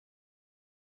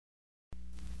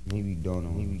Maybe don't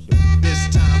know. This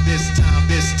time, this time,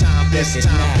 this time, this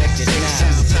time,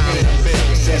 this time to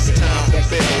build. This time to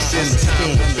build. This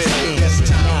time to build. This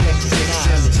time to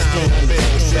build.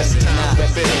 This time to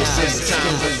build. This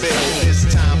time to build. This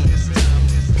time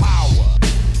power.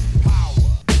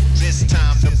 This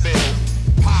time to build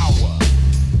power.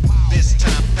 This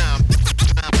time to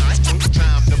build power. This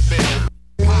time to build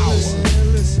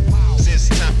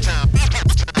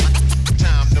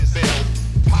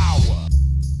power.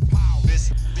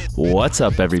 What's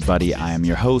up, everybody? I am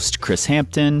your host, Chris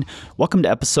Hampton. Welcome to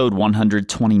episode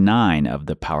 129 of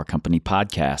the Power Company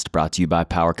Podcast, brought to you by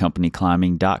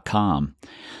PowerCompanyClimbing.com.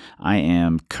 I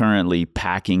am currently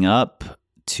packing up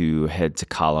to head to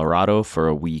Colorado for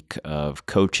a week of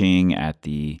coaching at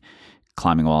the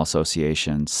Climbing Wall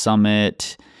Association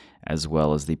Summit, as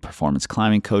well as the Performance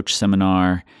Climbing Coach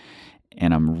Seminar,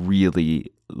 and I'm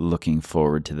really looking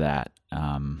forward to that,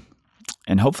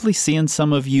 and hopefully seeing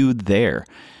some of you there.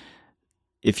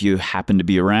 If you happen to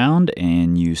be around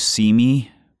and you see me,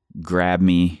 grab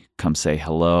me, come say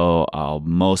hello. I'll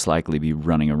most likely be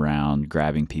running around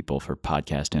grabbing people for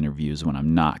podcast interviews when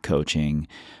I'm not coaching.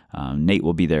 Nate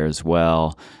will be there as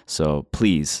well. So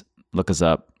please look us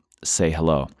up, say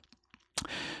hello.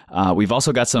 We've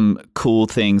also got some cool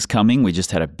things coming. We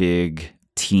just had a big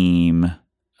team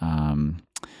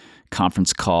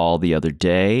conference call the other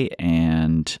day,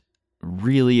 and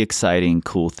really exciting,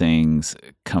 cool things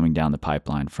coming down the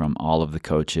pipeline from all of the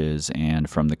coaches and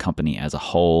from the company as a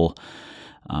whole.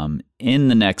 In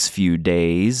the next few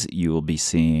days, you will be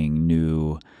seeing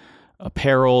new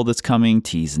apparel that's coming,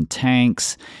 tees and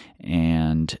tanks,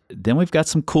 and then we've got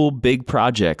some cool big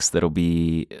projects that'll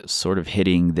be sort of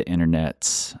hitting the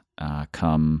internets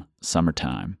come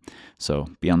summertime. So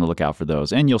be on the lookout for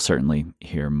those, and you'll certainly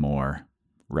hear more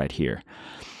right here.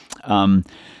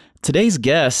 Today's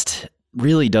guest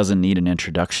really doesn't need an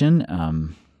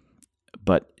introduction,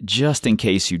 but just in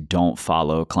case you don't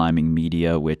follow climbing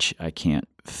media, which I can't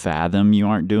fathom you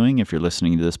aren't doing if you're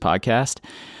listening to this podcast,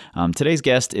 today's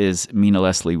guest is Mina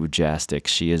Leslie-Wujastyk.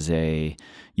 She is a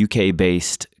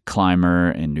UK-based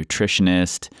climber and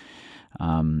nutritionist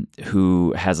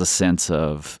who has a sense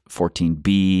of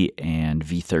 14B and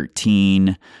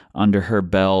V13 under her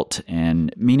belt.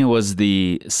 And Mina was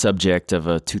the subject of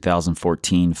a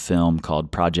 2014 film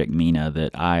called Project Mina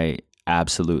that I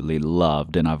absolutely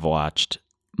loved and I've watched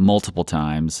multiple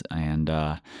times. And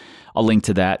I'll link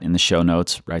to that in the show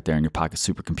notes right there in your pocket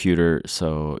supercomputer.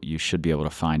 So you should be able to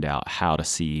find out how to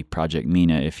see Project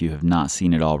Mina if you have not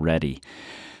seen it already.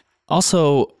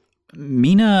 Also,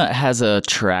 Mina has a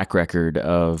track record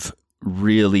of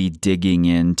really digging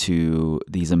into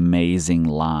these amazing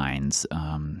lines,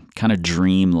 kind of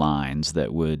dream lines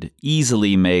that would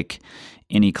easily make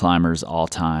any climber's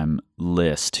all-time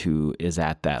list who is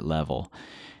at that level.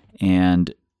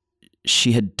 And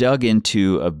she had dug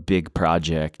into a big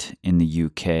project in the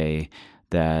UK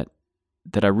that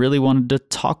I really wanted to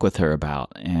talk with her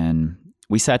about. And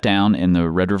we sat down in the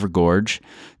Red River Gorge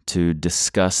to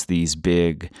discuss these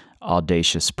big,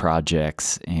 audacious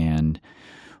projects and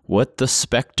what the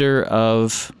specter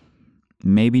of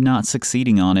maybe not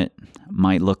succeeding on it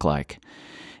might look like.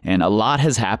 And a lot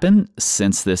has happened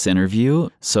since this interview.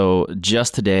 So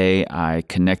just today, I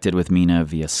connected with Mina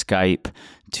via Skype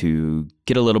to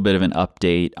get a little bit of an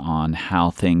update on how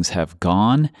things have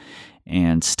gone.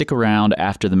 And stick around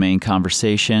after the main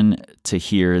conversation to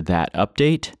hear that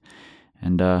update.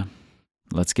 And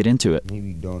let's get into it.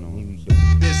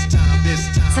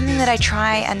 Something that I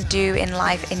try and do in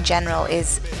life in general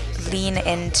is lean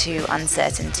into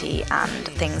uncertainty and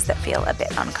things that feel a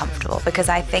bit uncomfortable, because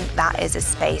I think that is a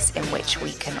space in which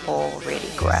we can all really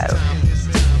grow.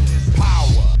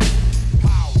 Power.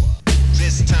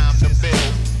 This time to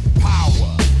build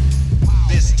power.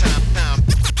 This time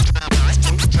to build power.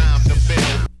 This time to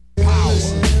build.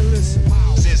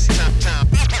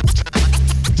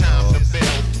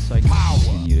 So I can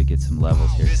continue to get some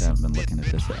levels here because I haven't been looking at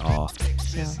this at all.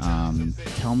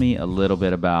 Tell me a little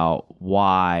bit about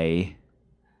why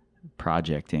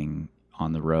projecting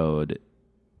on the road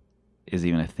is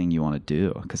even a thing you want to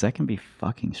do, because that can be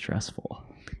fucking stressful.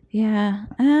 Yeah.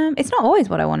 It's not always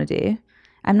what I want to do.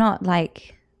 I don't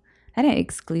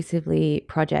exclusively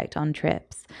project on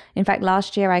trips. In fact,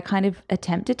 last year I kind of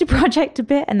attempted to project a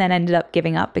bit and then ended up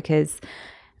giving up because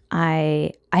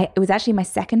it was actually my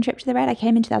second trip to the Red. I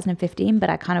came in 2015, but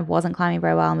I kind of wasn't climbing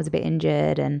very well and was a bit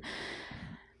injured, and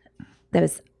there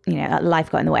was,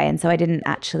 life got in the way. And so I didn't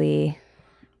actually,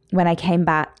 when I came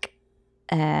back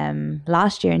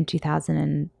last year in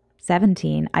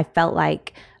 2017, I felt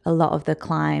like a lot of the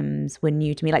climbs were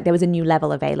new to me. Like there was a new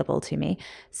level available to me.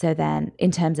 So then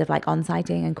in terms of like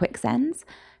on-sighting and quicksends,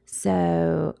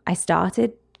 so I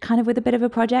started kind of with a bit of a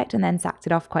project and then sacked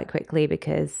it off quite quickly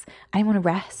because I didn't want to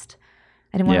rest.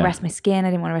 I didn't want to rest my skin. I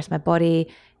didn't want to rest my body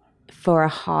for a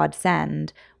hard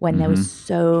send when there was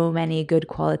so many good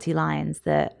quality lines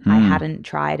that I hadn't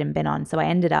tried and been on. So I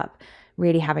ended up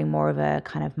really having more of a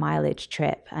kind of mileage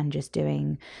trip and just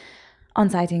doing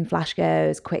on-sighting, flash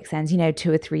goes, quicksends,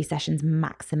 2 or 3 sessions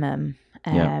maximum.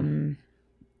 For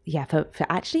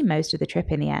actually most of the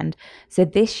trip in the end. So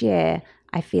this year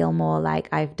I feel more like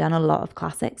I've done a lot of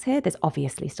classics here. There's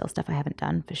obviously still stuff I haven't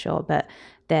done for sure, but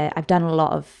I've done a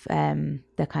lot of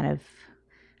the kind of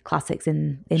classics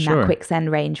in that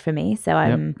quicksend range for me. So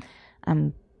I'm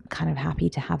kind of happy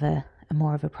to have a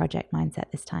more of a project mindset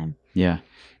this time. Yeah.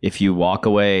 If you walk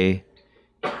away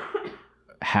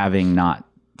having not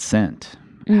sent,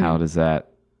 how does that,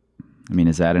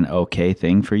 is that an okay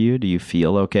thing for you? Do you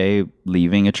feel okay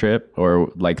leaving a trip,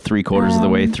 or like 3/4 of the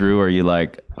way through, are you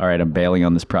like, all right, I'm bailing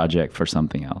on this project for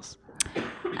something else?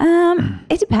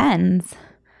 It depends.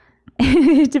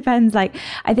 It depends. Like,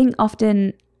 I think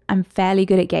often I'm fairly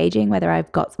good at gauging whether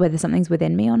something's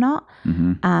within me or not.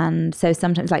 And so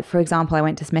sometimes, like, for example, I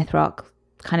went to Smith Rock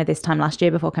kind of this time last year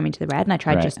before coming to the Red, and I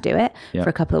tried just do it for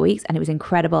a couple of weeks, and it was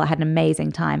incredible. I had an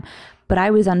amazing time, but I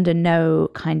was under no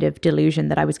kind of delusion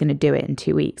that I was going to do it in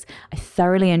 2 weeks. I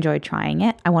thoroughly enjoyed trying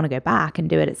it. I want to go back and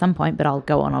do it at some point, but I'll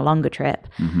go on a longer trip.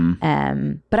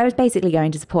 But I was basically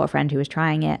going to support a friend who was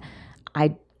trying it.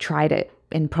 I tried it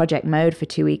in project mode for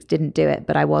 2 weeks, didn't do it,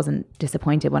 but I wasn't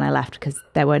disappointed when I left because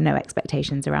there were no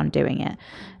expectations around doing it.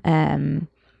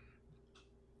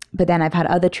 But then I've had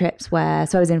other trips so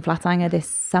I was in Flatiron this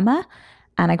summer,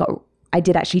 and I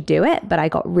did actually do it, but I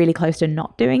got really close to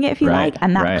not doing it, if you like.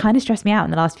 And that kind of stressed me out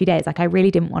in the last few days. Like, I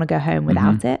really didn't want to go home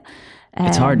without it.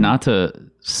 It's hard not to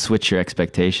switch your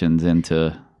expectations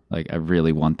into, like, I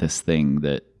really want this thing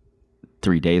that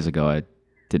 3 days ago I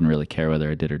didn't really care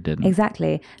whether I did or didn't.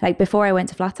 Exactly. Like, before I went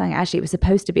to Flatiron, actually, it was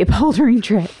supposed to be a bouldering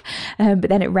trip, but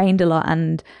then it rained a lot,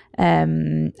 and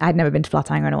I'd never been to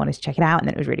Flatiron and I wanted to check it out, and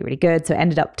then it was really, really good. So it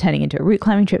ended up turning into a route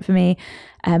climbing trip for me.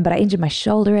 But I injured my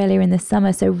shoulder earlier in the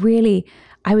summer. So really,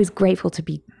 I was grateful to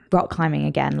be rock climbing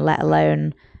again, let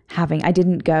alone I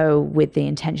didn't go with the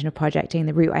intention of projecting.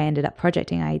 The route I ended up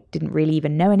projecting, I didn't really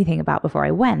even know anything about before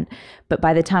I went. But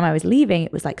by the time I was leaving,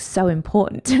 it was like so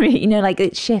important to me, like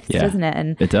it shifts, doesn't it?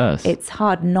 And it does. It's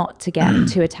hard not to get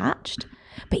too attached.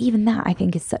 But even that, I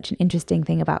think, is such an interesting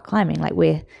thing about climbing. Like,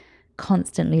 we're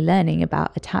constantly learning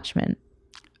about attachment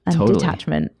and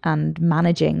detachment and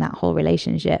managing that whole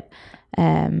relationship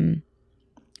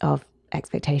of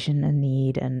expectation and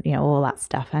need and, all that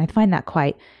stuff. And I find that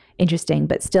quite interesting,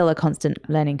 but still a constant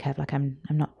learning curve. Like, I'm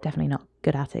definitely not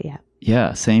good at it yet.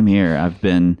 Yeah, same here. I've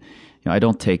been, I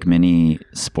don't take many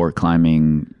sport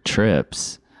climbing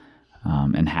trips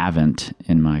and haven't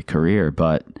in my career,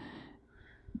 but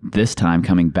this time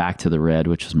coming back to the Red,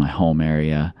 which was my home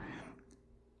area,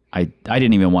 I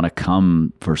didn't even want to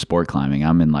come for sport climbing.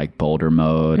 I'm in like boulder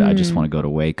mode. I just want to go to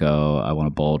Waco. I want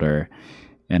to boulder.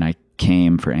 And I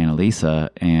came for Annalisa,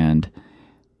 and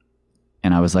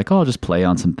I was like, oh, I'll just play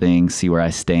on some things, see where I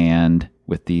stand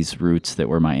with these routes that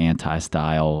were my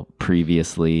anti-style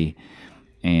previously.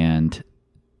 And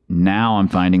now I'm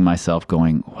finding myself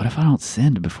going, what if I don't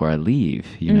send before I leave,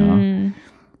 And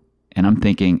I'm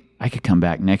thinking, I could come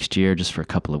back next year just for a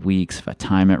couple of weeks if I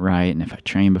time it right and if I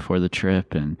train before the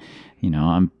trip. And,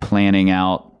 I'm planning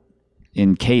out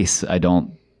in case I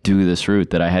don't do this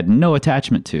route that I had no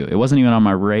attachment to. It wasn't even on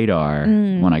my radar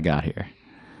when I got here.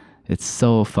 It's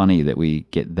so funny that we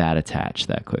get that attached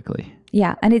that quickly.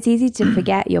 Yeah, and it's easy to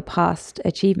forget your past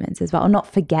achievements as well. Or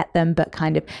not forget them, but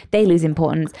kind of they lose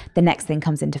importance. The next thing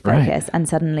comes into focus, and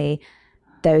suddenly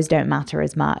those don't matter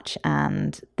as much,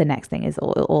 and the next thing is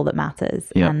all that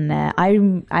matters. Yep. And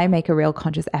I make a real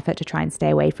conscious effort to try and stay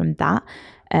away from that.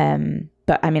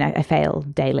 But I fail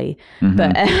daily,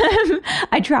 but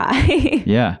I try.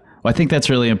 Yeah, well, I think that's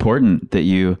really important that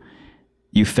you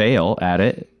fail at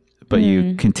it, but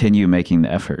you continue making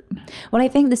the effort. Well, I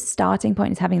think the starting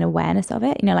point is having an awareness of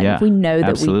it. If we know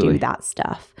that we do that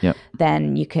stuff,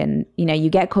 then you can, you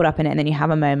get caught up in it, and then you have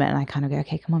a moment, and I kind of go,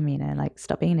 okay, come on, Mina, like,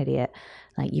 stop being an idiot.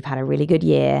 Like, you've had a really good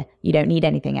year. You don't need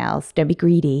anything else. Don't be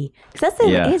greedy. Because that's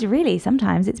it is really,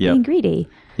 sometimes it's being greedy.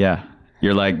 Yeah.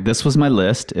 You're like, this was my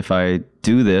list. If I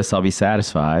do this, I'll be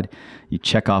satisfied. You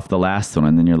check off the last one,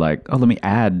 and then you're like, oh, let me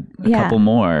add a couple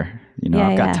more.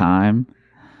 I've got time.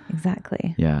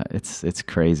 Exactly. Yeah, it's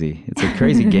crazy. It's a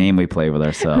crazy game we play with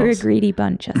ourselves. We're a greedy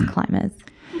bunch, us climbers.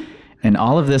 And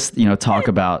all of this, talk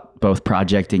about both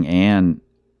projecting and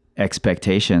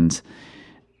expectations.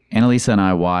 Annalisa and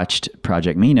I watched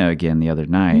Project Mina again the other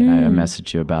night. I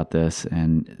messaged you about this,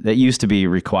 and that used to be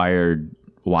required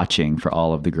watching for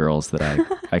all of the girls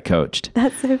that I coached.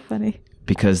 That's so funny.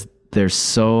 Because there's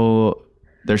so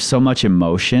much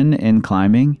emotion in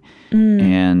climbing.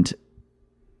 And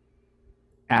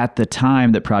at the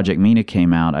time that Project Mina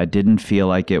came out, I didn't feel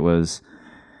like it was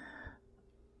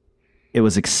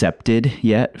accepted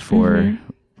yet for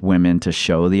women to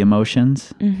show the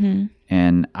emotions.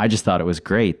 And I just thought it was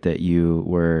great that you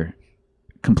were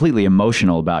completely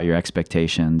emotional about your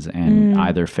expectations and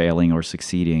either failing or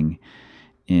succeeding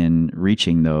in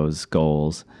reaching those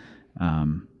goals.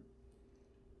 And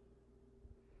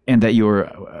that you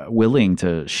were willing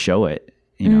to show it,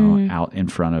 out in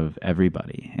front of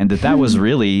everybody. And that was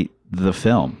really the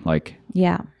film. Like,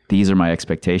 these are my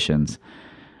expectations.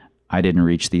 I didn't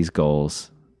reach these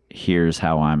goals. Here's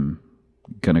how I'm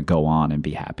going to go on and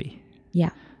be happy. Yeah.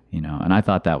 And I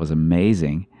thought that was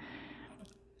amazing.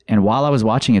 And while I was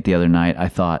watching it the other night, I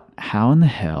thought, how in the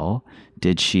hell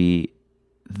did she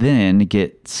then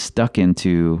get stuck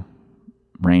into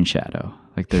Rain Shadow?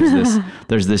 Like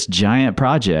there's this giant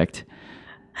project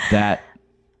that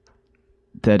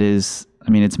is,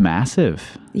 it's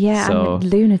massive. Yeah, so I'm a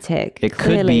lunatic. It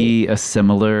could be a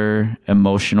similar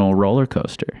emotional roller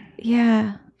coaster.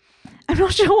 Yeah. I'm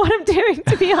not sure what I'm doing,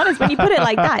 to be honest. When you put it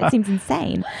like that, it seems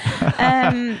insane.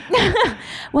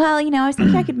 Well, I was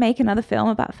thinking I could make another film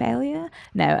about failure.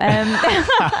 No.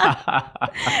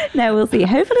 No, we'll see.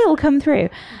 Hopefully it'll come through.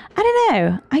 I don't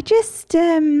know. I just,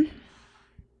 I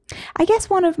guess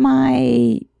one of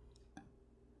my,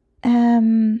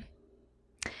 something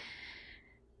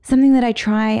that I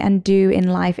try and do in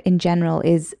life in general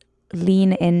is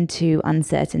lean into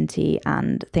uncertainty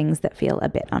and things that feel a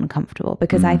bit uncomfortable,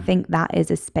 because I think that is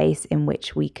a space in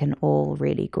which we can all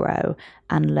really grow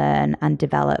and learn and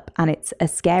develop. And it's a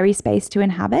scary space to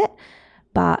inhabit,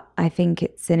 but I think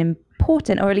it's an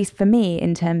important, or at least for me,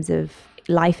 in terms of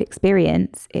life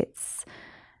experience, it's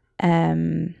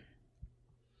kind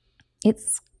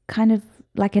of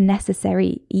like a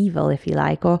necessary evil, if you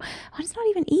like, or it's not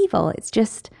even evil. It's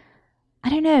just, I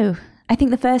don't know. I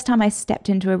think the first time I stepped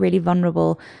into a really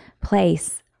vulnerable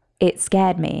place, it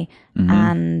scared me.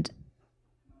 And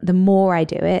the more I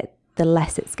do it, the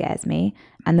less it scares me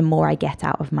and the more I get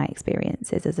out of my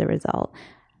experiences as a result.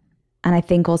 And I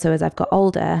think also as I've got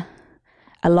older,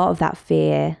 a lot of that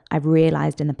fear I've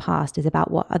realized in the past is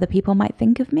about what other people might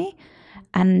think of me.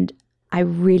 And I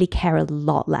really care a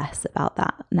lot less about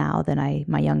that now than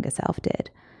my younger self did.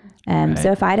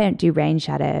 So if I don't do Rain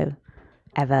Shadow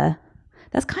ever,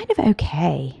 that's kind of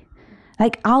okay.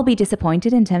 Like, I'll be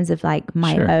disappointed in terms of like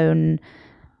my own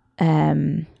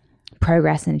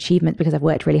progress and achievement, because I've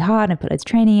worked really hard and I put loads of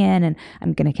training in, and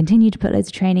I'm going to continue to put loads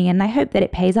of training in. And I hope that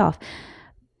it pays off.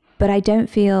 But I don't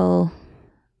feel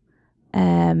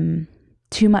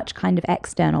too much kind of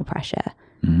external pressure.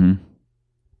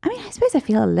 I suppose I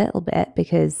feel a little bit,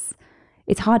 because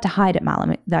it's hard to hide at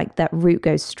Malum. Like, that route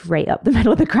goes straight up the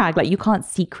middle of the crag. Like, you can't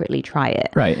secretly try it.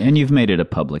 Right. And you've made it a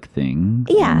public thing.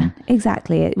 Yeah,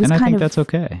 exactly. It was and I think that's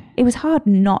okay. It was hard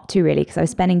not to, really, because I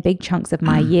was spending big chunks of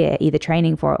my year either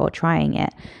training for it or trying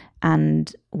it.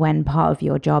 And when part of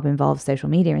your job involves social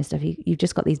media and stuff, you've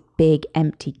just got these big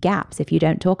empty gaps if you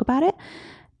don't talk about it.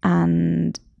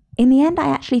 And in the end, I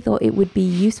actually thought it would be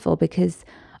useful, because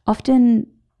often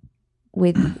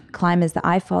with climbers that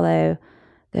I follow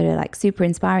that are like super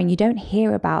inspiring, you don't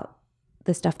hear about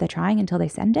the stuff they're trying until they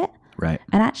send it. Right.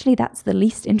 And actually that's the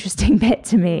least interesting bit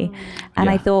to me. And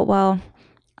I thought, well,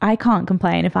 I can't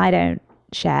complain if I don't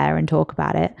share and talk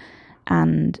about it.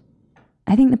 And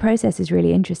I think the process is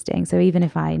really interesting. So even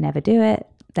if I never do it,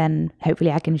 then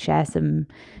hopefully I can share some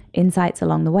insights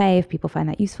along the way. If people find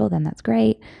that useful, then that's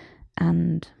great.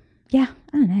 And I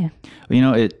don't know.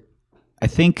 I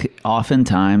think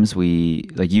oftentimes we,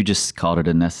 like, you just called it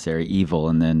a necessary evil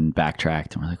and then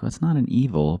backtracked, and we're like, well, it's not an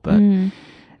evil, but,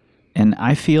 and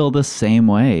I feel the same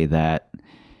way, that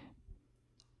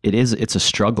it's a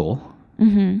struggle.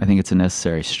 I think it's a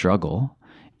necessary struggle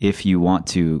if you want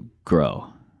to grow.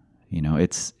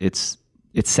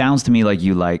 It sounds to me like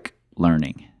you like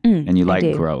learning and you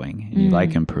like growing and you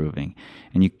like improving,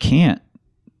 and you can't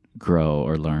grow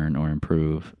or learn or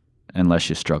improve unless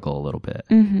you struggle a little bit.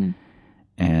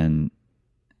 And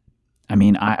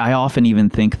I often even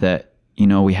think that,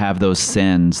 we have those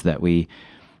sins that we've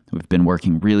been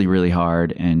working really, really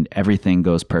hard and everything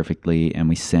goes perfectly, and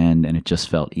we sin and it just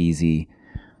felt easy.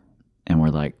 And we're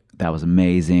like, that was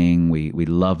amazing. We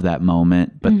love that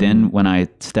moment. But then when I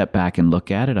step back and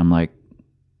look at it, I'm like,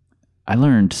 I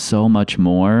learned so much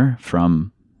more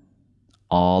from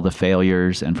all the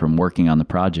failures and from working on the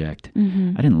project,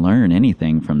 Mm-hmm. I didn't learn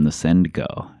anything from the send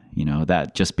go. You know,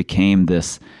 that just became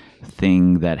this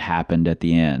thing that happened at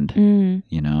the end,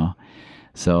 you know?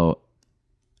 So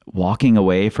walking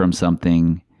away from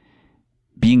something,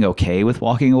 being okay with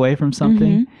walking away from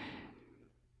something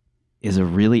is a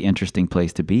really interesting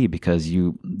place to be, because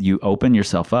you open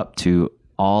yourself up to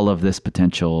all of this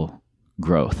potential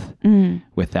growth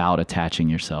without attaching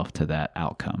yourself to that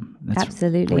outcome. That's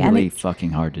Absolutely. really And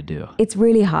fucking hard to do. it's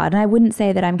really hard. And I wouldn't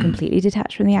say that I'm completely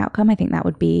detached from the outcome. I think that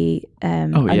would be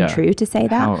untrue to say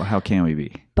that. How can we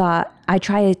be? But I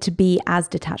try to be as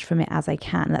detached from it as I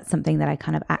can. That's something that I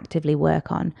kind of actively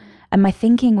work on. And my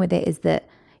thinking with it is that,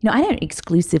 you know, I don't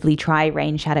exclusively try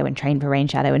rain shadow and train for rain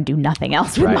shadow and do nothing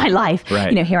else with my life. Right.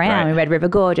 You know, here I am Right. in Red River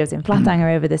Gorge. I was in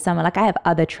Flatiron over the summer. Like, I have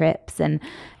other trips, and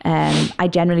I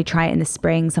generally try it in the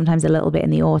spring, sometimes a little bit in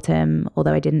the autumn,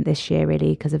 although I didn't this year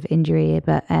really because of injury.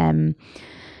 But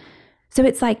so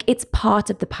it's like, it's part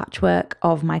of the patchwork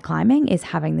of my climbing is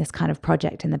having this kind of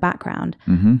project in the background.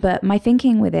 But my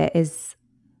thinking with it is,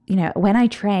 you know, when I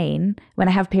train, when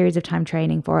I have periods of time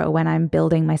training for it, or when I'm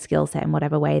building my skill set in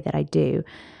whatever way that I do,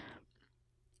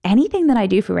 anything that I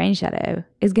do for rain shadow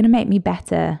is going to make me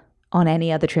better on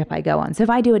any other trip I go on. So if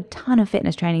I do a ton of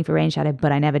fitness training for rain shadow,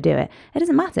 but I never do it, it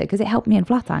doesn't matter because it helped me in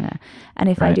Flatanger. And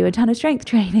if I do a ton of strength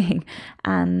training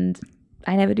and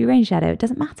I never do rain shadow, it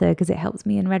doesn't matter because it helps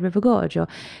me in Red River Gorge, or,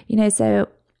 you know, so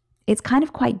it's kind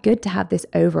of quite good to have this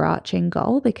overarching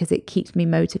goal because it keeps me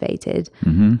motivated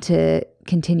to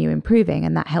continue improving,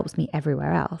 and that helps me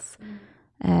everywhere else.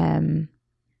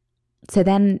 So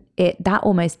then that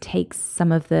almost takes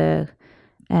some of the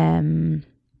kind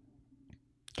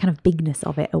of bigness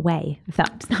of it away, if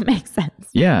that makes sense.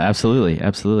 Yeah, absolutely.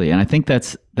 Absolutely. And I think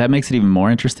that makes it even more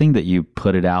interesting that you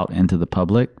put it out into the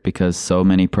public, because so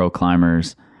many pro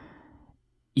climbers,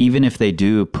 even if they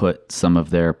do put some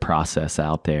of their process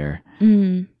out there,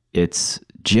 it's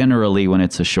generally when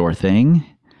it's a sure thing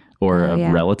or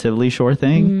relatively sure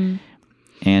thing,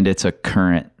 and it's a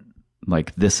current,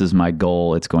 like, this is my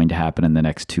goal, it's going to happen in the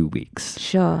next 2 weeks.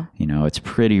 Sure. You know, it's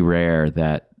pretty rare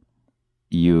that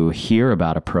you hear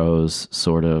about a pro's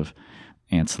sort of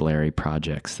ancillary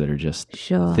projects that are just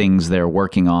things they're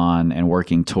working on and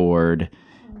working toward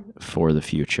for the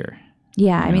future.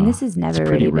 Yeah, I mean, this has never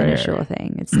really been rare. a sure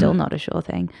thing. It's still not a sure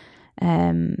thing.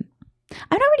 I'm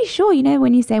not really sure, you know,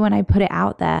 when you say when I put it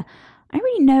out there, I don't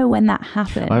really know when that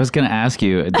happened. I was going to ask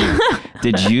you,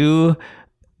 did you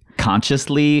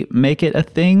consciously make it a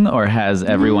thing, or has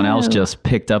everyone else just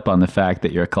picked up on the fact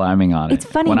that you're climbing on it? It's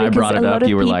funny when I because brought it a up, lot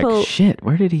you of were people- like, shit,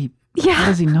 where did he, how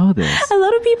does he know this? A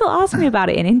lot of people ask me about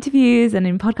it in interviews and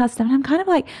in podcasts, and I'm kind of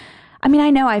like, I mean,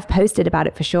 I know I've posted about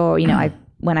it for sure. You know,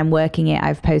 when I'm working it,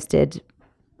 I've posted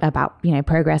about, you know,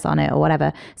 progress on it or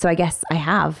whatever. So I guess I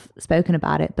have spoken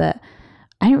about it, but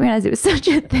I didn't realize it was such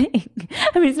a thing.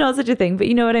 I mean, it's not such a thing, but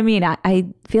you know what I mean? I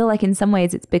feel like in some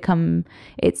ways it's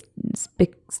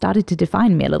started to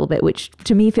define me a little bit, which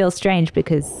to me feels strange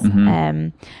because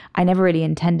I never really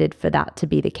intended for that to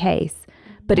be the case.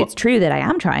 But it's true that I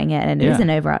am trying it, and it is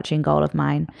an overarching goal of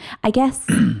mine. I guess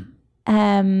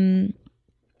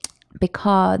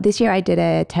because this year I did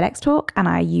a TEDx talk and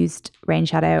I used Rain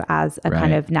Shadow as a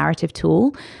kind of narrative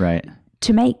tool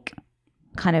to make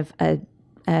kind of a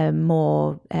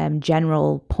more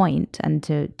general point and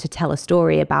to tell a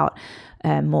story about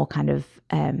more kind of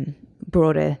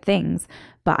broader things.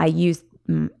 But I used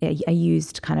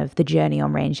kind of the journey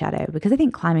on Rain Shadow because I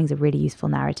think climbing is a really useful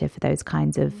narrative for those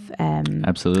kinds of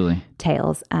absolutely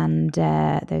tales and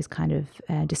those kind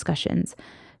of discussions.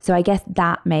 So I guess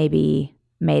that maybe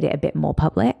made it a bit more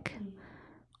public.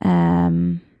 But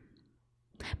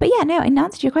yeah, no, in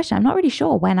answer to your question, I'm not really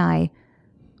sure when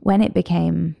it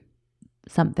became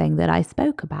something that I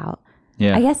spoke about.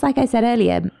 Yeah. I guess, like I said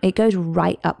earlier, it goes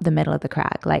right up the middle of the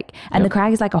crag, and the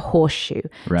crag is like a horseshoe.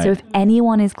 Right. So if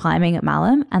anyone is climbing at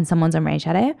Malham and someone's on Rain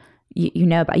Shadow, you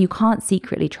know about, you can't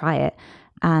secretly try it.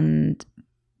 And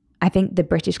I think the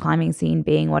British climbing scene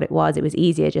being what it was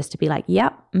easier just to be like,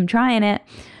 yep, I'm trying it,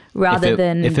 rather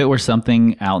than... If it were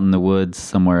something out in the woods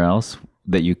somewhere else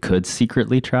that you could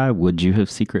secretly try, would you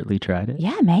have secretly tried it?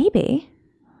 Yeah, maybe.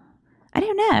 I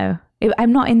don't know.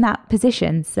 I'm not in that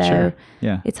position, so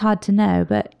it's hard to know.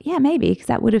 But yeah, maybe, because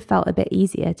that would have felt a bit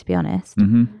easier, to be honest.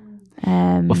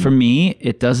 Well, for me,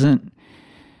 it doesn't...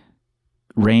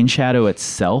 Rain Shadow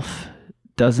itself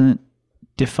doesn't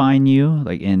define you,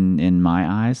 like in my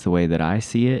eyes, the way that I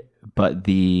see it. But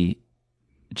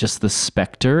just the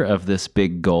specter of this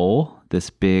big goal, this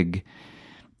big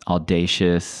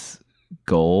audacious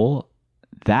goal,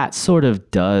 that sort of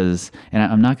does, and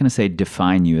I'm not going to say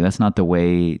define you. That's not the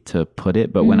way to put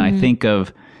it. But when I think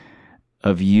of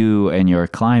you and your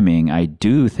climbing, I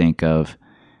do think of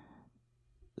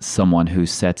someone who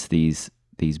sets these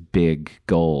big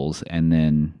goals and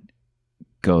then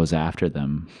goes after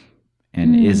them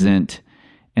and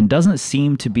doesn't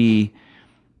seem to be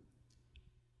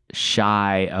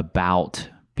shy about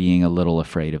being a little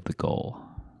afraid of the goal.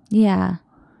 Yeah.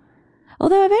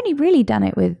 Although I've only really done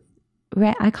it with,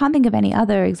 I can't think of any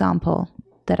other example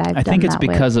that I've done I think it's that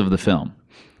because with. of the film.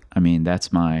 I mean,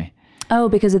 that's my... Oh,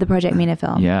 because of the Project Mina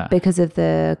film? Yeah. Because of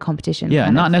the competition? Yeah,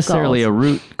 kind not of necessarily goals. a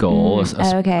route goal,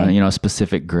 okay. A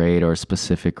specific grade or a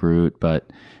specific route, but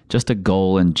just a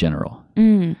goal in general.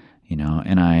 And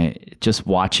I just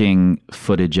watching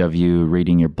footage of you,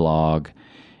 reading your blog,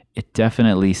 it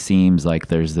definitely seems like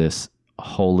there's this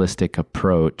holistic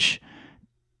approach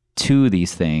to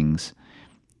these things.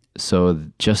 So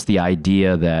just the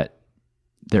idea that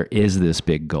there is this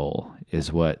big goal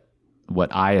is what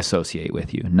I associate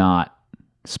with you, not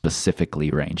specifically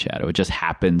rain shadow. It just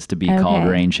happens to be called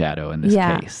rain shadow in this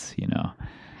case,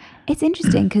 It's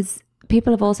interesting because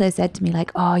people have also said to me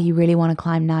like, oh, you really want to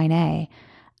climb 9A?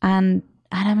 And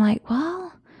I'm like,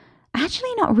 well,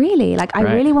 actually not really. Like I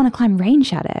really want to climb rain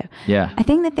shadow. Yeah. I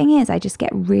think the thing is I just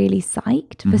get really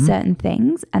psyched for certain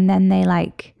things and then they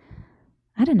like,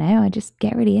 I don't know, I just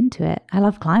get really into it. I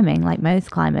love climbing like most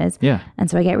climbers. Yeah.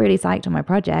 And so I get really psyched on my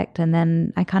project and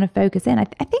then I kind of focus in. I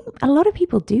think a lot of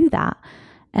people do that.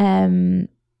 I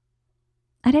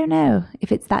don't know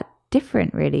if it's that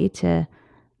different really to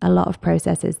a lot of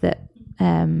processes that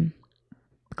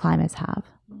climbers have.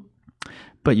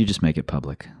 But you just make it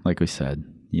public, like we said.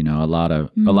 A lot of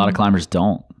climbers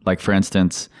don't. Like for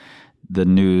instance, the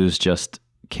news just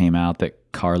came out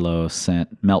that Carlos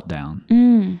sent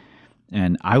Meltdown.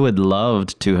 And I would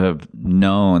love to have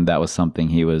known that was something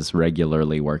he was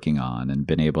regularly working on and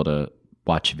been able to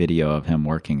watch video of him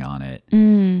working on it.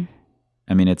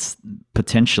 I mean, it's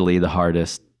potentially the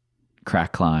hardest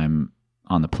crack climb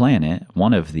on the planet,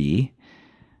 one of the,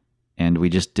 and we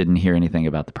just didn't hear anything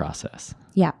about the process.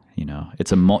 Yeah.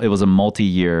 It was a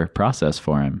multi-year process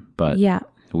for him, but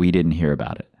we didn't hear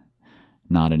about it.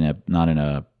 Not in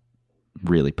a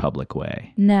really public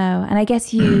way. No, and I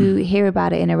guess you hear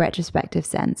about it in a retrospective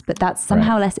sense, but that's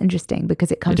somehow less interesting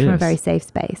because it comes from a very safe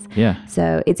space. Yeah.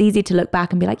 So it's easy to look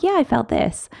back and be like, yeah, I felt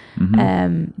this.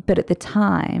 But at the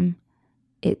time,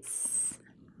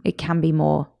 it can be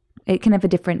more, it can have a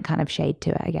different kind of shade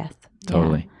to it, I guess.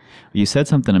 Totally. Yeah. You said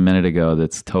something a minute ago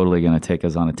that's totally going to take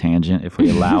us on a tangent if we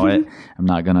allow it. I'm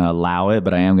not going to allow it,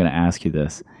 but I am going to ask you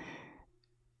this.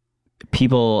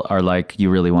 People are like, you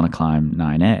really want to climb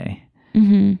 9A.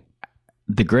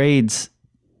 The grades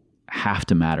have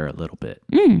to matter a little bit.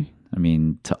 I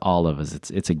mean, to all of us,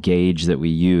 it's a gauge that we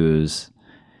use.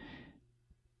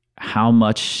 How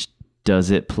much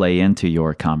does it play into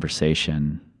your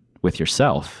conversation with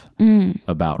yourself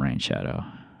about rain shadow?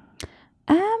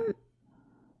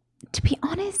 To be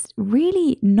honest,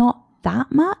 really not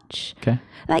that much. Okay.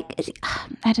 Like,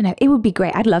 I don't know. It would be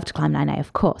great. I'd love to climb 9A,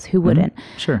 of course. Who wouldn't?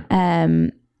 Sure.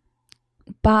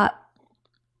 But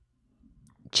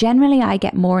generally, I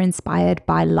get more inspired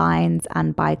by lines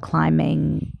and by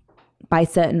climbing, by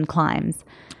certain climbs.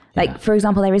 Like, for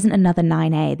example, there isn't another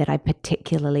 9A that I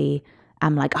particularly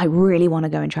am like, I really want to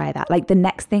go and try that. Like the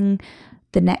next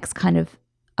kind of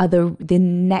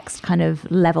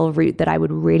level route that I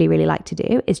would really, really like to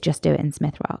do is just do it in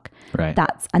Smith Rock. Right.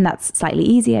 That's slightly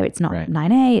easier. It's not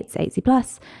 9A, it's 8C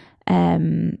plus.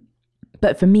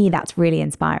 But for me, that's really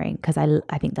inspiring because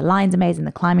I think the line's amazing.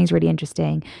 The climbing's really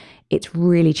interesting. It's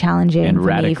really challenging and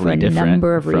for me for a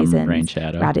number of reasons. Rain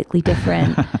shadow. Radically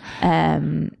different.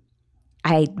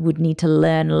 I would need to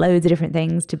learn loads of different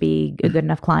things to be a good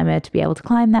enough climber to be able to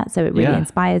climb that. So it really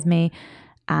inspires me.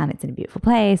 And it's in a beautiful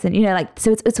place. And,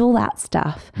 so it's all that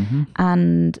stuff.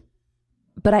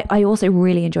 But I also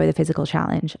really enjoy the physical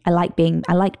challenge. I like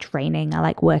training. I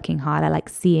like working hard. I like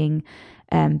seeing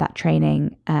that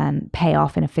training pay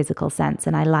off in a physical sense.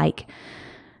 And I like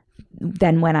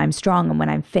then when I'm strong and when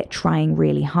I'm fit, trying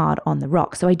really hard on the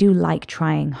rock. So I do like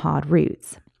trying hard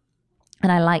routes.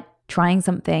 And I like trying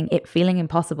something, it feeling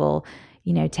impossible,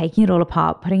 taking it all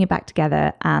apart, putting it back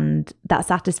together, and that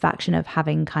satisfaction of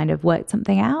having kind of worked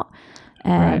something out,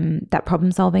 that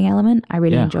problem solving element. I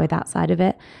really enjoy that side of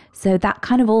it. So that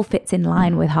kind of all fits in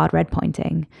line with hard red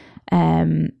pointing.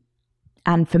 And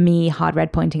for me, hard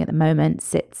red pointing at the moment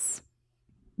sits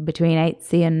between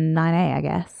 8C and 9A, I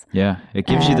guess. Yeah. It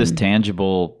gives you this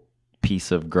tangible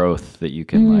piece of growth that you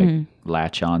can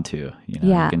latch onto. You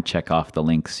can check off the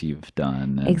links you've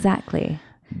done. Exactly.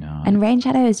 No. And rain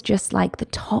shadow is just like the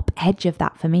top edge of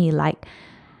that for me. Like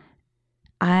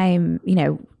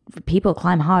people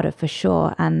climb harder for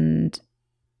sure. And,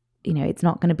 it's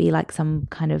not going to be like some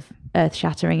kind of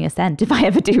earth-shattering ascent if I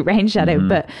ever do rain shadow. Mm-hmm.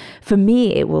 But for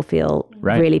me, it will feel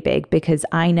really big because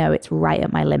I know it's right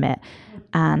at my limit.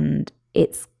 And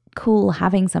it's cool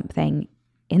having something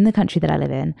in the country that I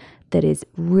live in that is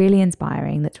really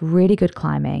inspiring, that's really good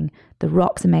climbing. The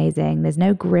rock's amazing. There's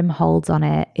no grim holds on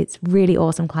it. It's really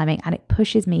awesome climbing. And it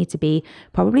pushes me to be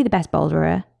probably the best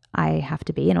boulderer I have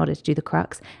to be in order to do the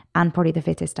crux, and probably the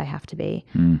fittest I have to be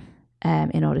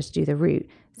in order to do the route.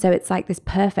 So it's like this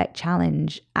perfect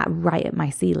challenge right at my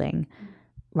ceiling,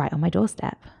 right on my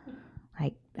doorstep.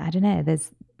 Like, I don't know,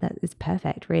 it's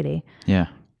perfect, really. Yeah.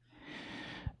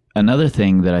 Another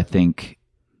thing that I think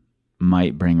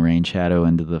might bring rain shadow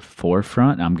into the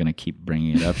forefront, I'm going to keep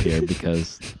bringing it up here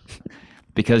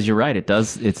because you're right.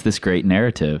 It's this great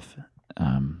narrative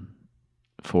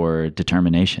for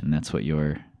determination. That's what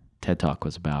your TED Talk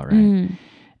was about, right?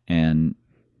 And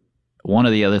one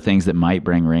of the other things that might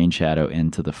bring rain shadow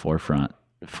into the forefront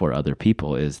for other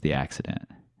people is the accident.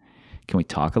 Can we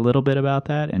talk a little bit about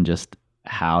that and just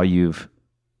how you've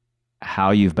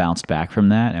bounced back from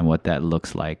that and what that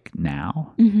looks like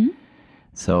now? Mm-hmm.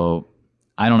 So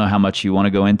I don't know how much you want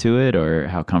to go into it or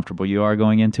how comfortable you are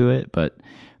going into it, but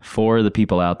for the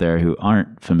people out there who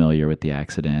aren't familiar with the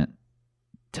accident,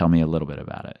 tell me a little bit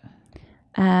about it.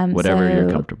 Whatever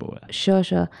you're comfortable with. Sure.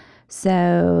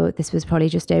 So this was probably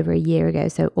just over a year ago.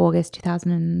 So August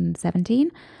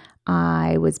 2017,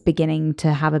 I was beginning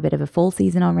to have a bit of a fall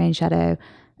season on rain shadow,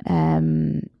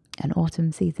 an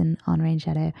autumn season on rain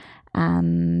shadow.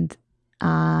 And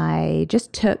I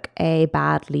just took a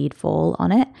bad lead fall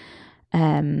on it.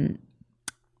 The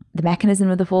mechanism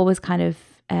of the fall was kind of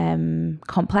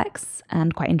complex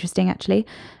and quite interesting, actually.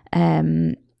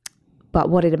 But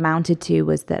what it amounted to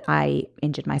was that I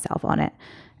injured myself on it.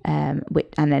 And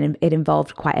then it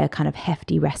involved quite a kind of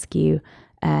hefty rescue.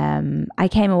 I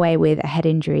came away with a head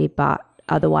injury, but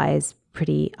otherwise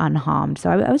pretty unharmed.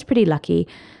 So I was pretty lucky.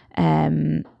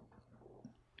 But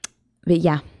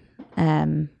yeah,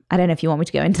 I don't know if you want me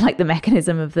to go into like the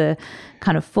mechanism of the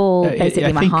kind of fall.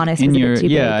 Basically, my harness was a bit too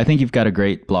big. Yeah, I think you've got a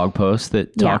great blog post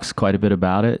that talks quite a bit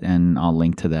about it, and I'll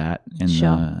link to that in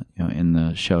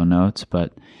the show notes.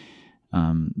 But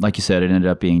like you said, it ended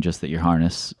up being just that your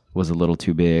harness was a little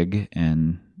too big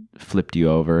and flipped you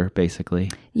over,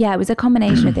 basically. Yeah, it was a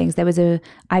combination of things. There was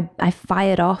I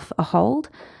fired off a hold.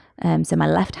 So my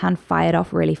left hand fired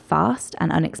off really fast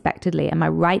and unexpectedly, and my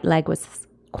right leg was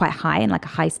quite high in like a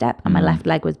high step, and my left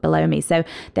leg was below me. So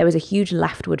there was a huge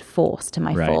leftward force to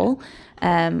my fall.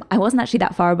 I wasn't actually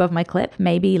that far above my clip.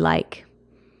 Maybe like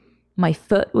my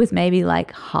foot was maybe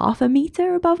like half a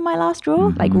meter above my last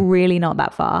draw, like really not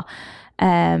that far.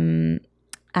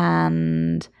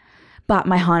 But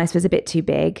my harness was a bit too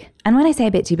big. And when I say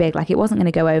a bit too big, like it wasn't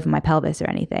going to go over my pelvis or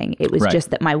anything. It was just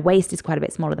that my waist is quite a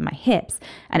bit smaller than my hips.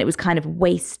 And it was kind of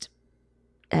waist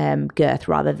girth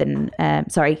rather than,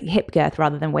 hip girth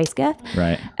rather than waist girth.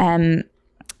 Right.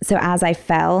 So as I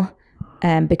fell,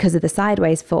 because of the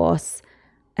sideways force,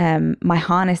 my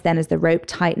harness then, as the rope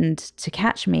tightened to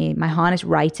catch me, my harness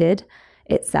righted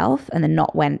itself, and the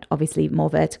knot went obviously more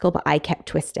vertical, but I kept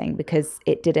twisting because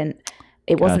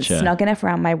it wasn't snug enough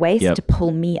around my waist to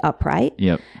pull me upright.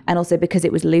 Yep. And also because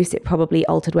it was loose, it probably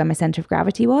altered where my center of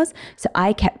gravity was. So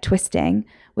I kept twisting,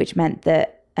 which meant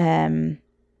that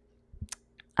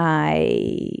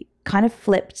I kind of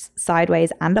flipped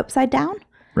sideways and upside down.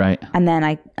 Right. And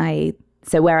then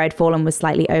so where I'd fallen was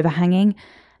slightly overhanging.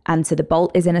 And so the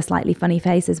bolt is in a slightly funny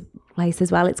place as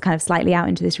well. It's kind of slightly out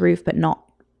into this roof, but not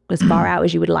as far out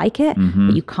as you would like it.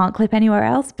 But you can't clip anywhere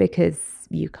else because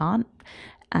you can't.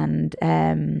 And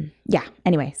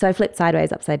anyway, so I flipped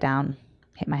sideways, upside down,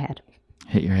 hit my head.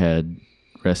 Hit your head,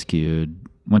 rescued,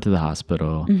 went to the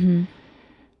hospital.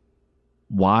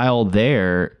 While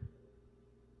there,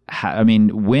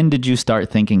 when did you start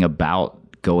thinking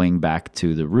about going back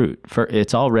to the route?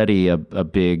 It's already a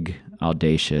big,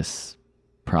 audacious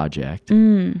project.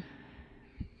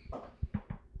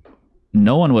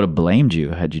 No one would have blamed you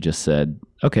had you just said,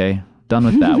 okay, done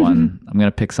with that one. I'm going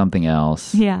to pick something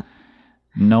else. Yeah.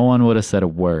 No one would have said a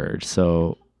word.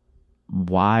 So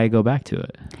why go back to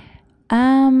it?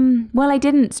 Well, I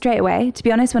didn't straight away. To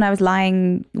be honest, when I was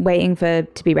lying, waiting to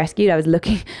be rescued, I was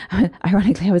looking,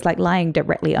 ironically, I was like lying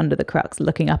directly under the crux,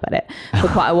 looking up at it for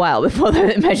quite a while before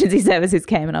the emergency services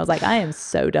came. And I was like, I am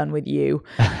so done with you.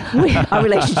 Our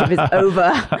relationship is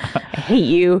over. I hate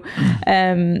you.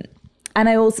 And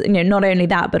I also, not only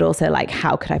that, but also like,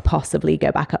 how could I possibly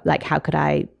go back up? Like, how could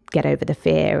I get over the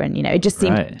fear. And, it just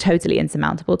seemed totally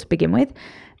insurmountable to begin with.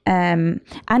 And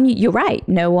you're right.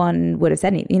 No one would have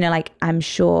said anything, I'm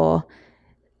sure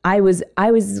I was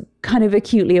kind of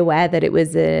acutely aware that it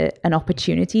was an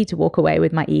opportunity to walk away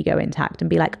with my ego intact and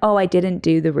be like, oh, I didn't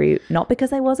do the route, not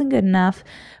because I wasn't good enough,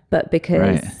 but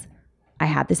because I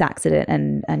had this accident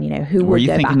and who were would you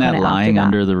go thinking back that on it lying after that?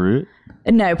 under the root?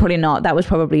 No, probably not. That was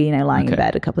probably, lying in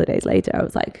bed a couple of days later. I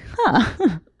was like,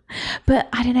 huh. But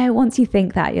I don't know. Once you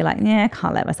think that, you're like, yeah, I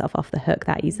can't let myself off the hook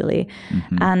that easily.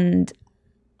 Mm-hmm. And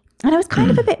I was kind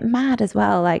of a bit mad as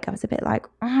well. Like, I was a bit like,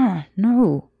 oh,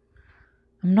 no,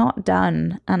 I'm not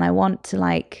done. And I want to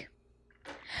I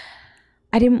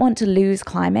didn't want to lose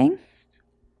climbing.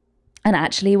 And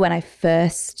actually, when I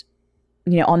first,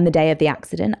 on the day of the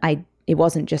accident, it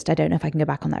wasn't just, I don't know if I can go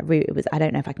back on that route. It was, I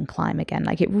don't know if I can climb again.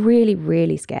 Like, it really,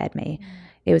 really scared me.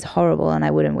 It was horrible and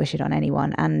I wouldn't wish it on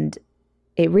anyone. And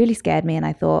it really scared me. And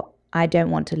I thought, I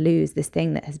don't want to lose this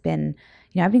thing that has been,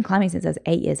 I've been climbing since I was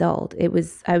 8 years old.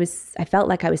 I felt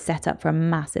like I was set up for a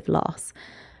massive loss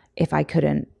if I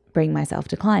couldn't bring myself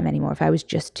to climb anymore, if I was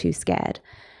just too scared.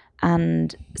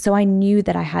 And so I knew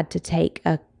that I had to take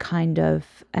a kind of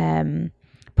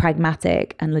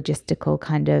pragmatic and logistical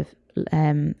kind of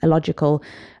a logical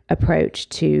approach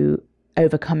to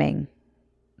overcoming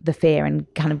the fear and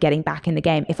kind of getting back in the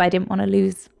game if I didn't want to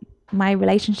lose my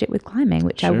relationship with climbing,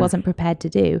 which I wasn't prepared to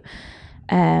do.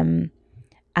 And,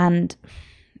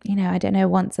 I don't know,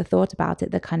 once I thought about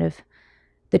it,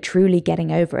 the truly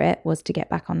getting over it was to get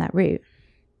back on that route.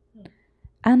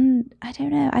 And I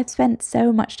don't know, I've spent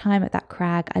so much time at that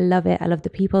crag. I love it. I love the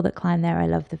people that climb there. I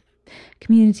love the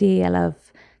community. I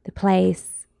love the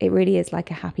place. It really is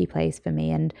like a happy place for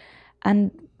me. And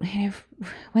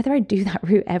whether I do that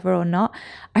route ever or not,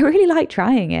 I really like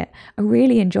trying it. I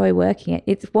really enjoy working it.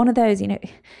 It's one of those,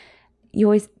 you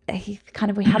always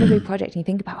kind of, we have a big project and you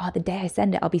think about, the day I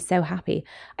send it, I'll be so happy.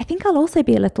 I think I'll also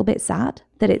be a little bit sad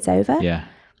that it's over. Yeah.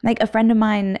 Like a friend of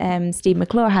mine, Steve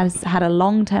McClure, has had a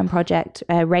long-term project,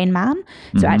 Rain Man.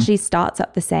 So it actually starts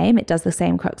up the same. It does the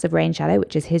same crux of Rain Shadow,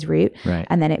 which is his route. Right.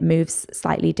 And then it moves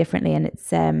slightly differently. And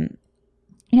it's,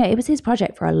 it was his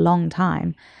project for a long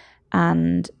time.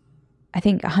 And I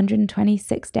think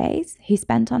 126 days he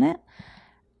spent on it.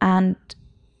 And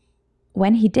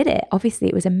when he did it, obviously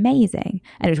it was amazing.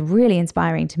 And it was really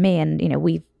inspiring to me. And,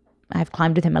 I've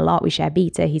climbed with him a lot. We share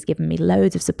beta. He's given me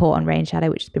loads of support on Rain Shadow,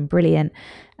 which has been brilliant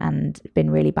and been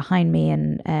really behind me.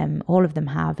 And all of them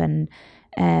have. And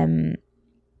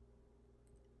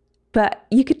but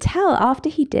you could tell after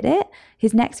he did it,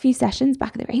 his next few sessions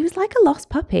back there, he was like a lost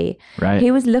puppy. Right.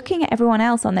 He was looking at everyone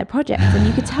else on their projects, and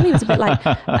you could tell he was a bit like,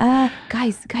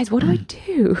 guys, what do I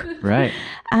do? Right.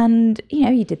 And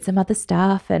he did some other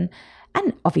stuff, and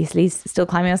obviously he's still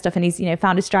climbing on stuff, and he's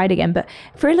found his stride again. But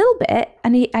for a little bit,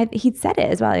 and he'd said it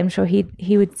as well. I'm sure he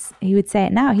would say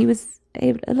it now. He was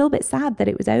a little bit sad that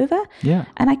it was over. Yeah.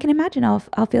 And I can imagine I'll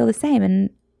feel the same.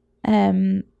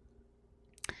 And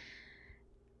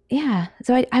yeah.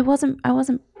 So I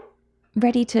wasn't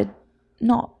ready to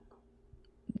not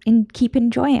keep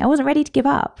enjoying it. I wasn't ready to give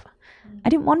up. I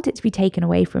didn't want it to be taken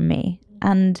away from me.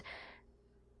 And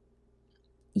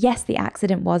yes, the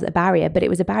accident was a barrier, but it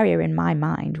was a barrier in my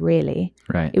mind, really.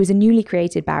 Right. It was a newly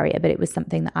created barrier, but it was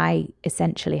something that I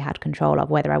essentially had control of,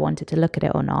 whether I wanted to look at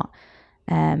it or not.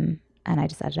 And I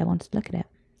decided I wanted to look at it.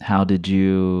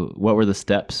 What were the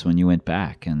steps when you went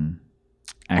back and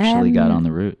actually got on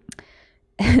the route?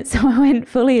 So I went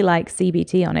fully like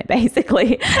CBT on it,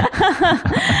 basically.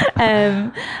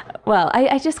 Well,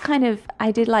 I just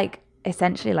I did like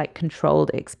essentially like controlled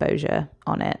exposure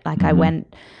on it. Like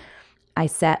I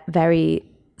set very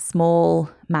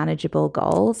small, manageable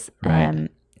goals. Right.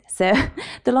 So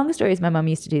the long story is my mum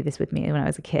used to do this with me when I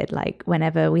was a kid. Like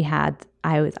whenever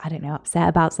I was upset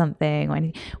about something or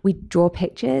anything, we'd draw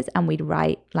pictures and we'd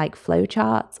write like flow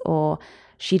charts, or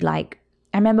I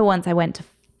remember once I went to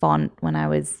Font when I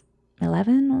was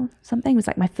 11 or something. It was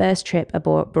like my first trip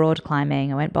broad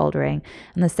climbing. I went bouldering,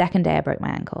 and the second day I broke my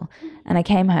ankle, and I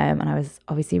came home and I was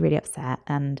obviously really upset,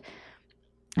 and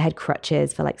I had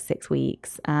crutches for like 6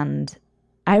 weeks, and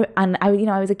I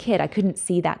was a kid. I couldn't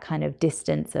see that kind of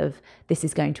distance of this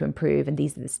is going to improve and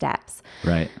these are the steps.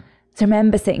 Right. So I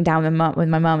remember sitting down with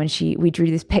my mum, and we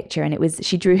drew this picture, and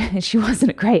she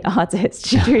wasn't a great artist.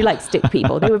 She drew like stick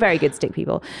people. They were very good stick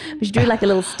people. But she drew like a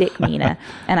little stick Mina,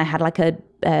 and I had like a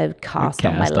cast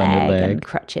on my leg and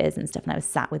crutches and stuff, and I was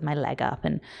sat with my leg up,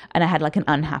 and I had like an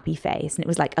unhappy face, and it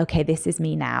was like, okay, this is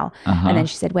me now. And then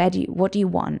she said, what do you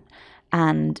want?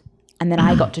 And then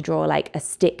I got to draw like a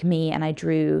stick me, and I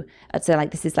drew, so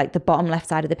like this is like the bottom left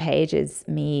side of the page is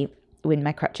me with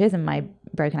my crutches and my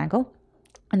broken ankle.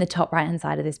 on the top right hand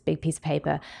side of this big piece of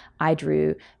paper, I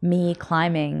drew me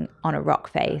climbing on a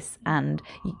rock face, and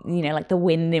like the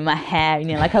wind in my hair,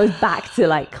 like I was back to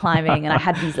like climbing, and I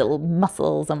had these little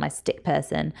muscles on my stick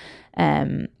person,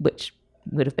 which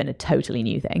would have been a totally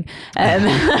new thing.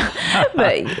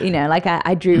 But like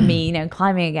I drew me,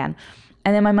 climbing again.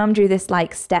 And then my mum drew this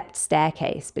like stepped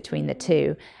staircase between the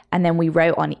two. And then we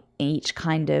wrote on each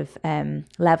kind of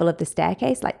level of the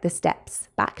staircase, like the steps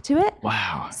back to it.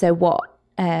 Wow. So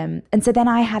and so then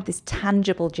I had this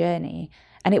tangible journey,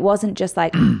 and it wasn't just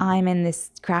like I'm in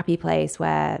this crappy place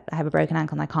where I have a broken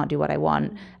ankle and I can't do what I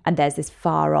want, and there's this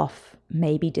far off,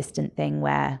 maybe distant thing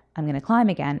where I'm going to climb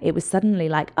again. It was suddenly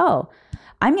like, oh,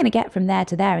 I'm going to get from there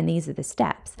to there, and these are the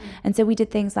steps. And so we did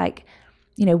things like,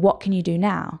 what can you do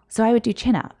now? So I would do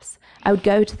chin-ups. I would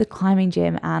go to the climbing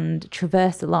gym and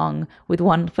traverse along with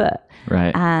one foot.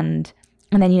 Right. And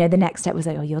then, the next step was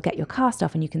like, oh, you'll get your cast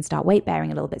off and you can start weight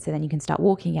bearing a little bit. So then you can start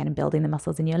walking again and building the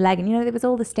muscles in your leg. And, there was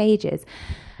all the stages.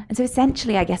 And so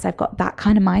essentially, I guess I've got that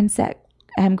kind of mindset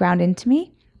ground into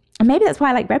me. And maybe that's why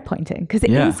I like red pointing, because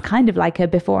it is kind of like a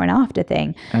before and after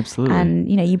thing. Absolutely.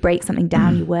 And, you break something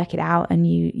down, you work it out, and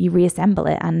you reassemble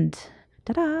it, and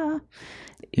ta-da,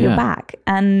 you're back.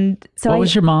 And so what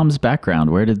was your mom's background?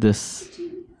 Where did this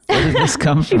come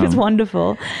from? She was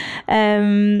wonderful.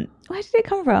 Where did it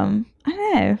come from? I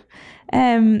don't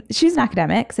know. She was an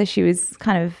academic, so she was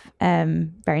kind of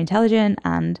very intelligent,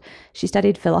 and she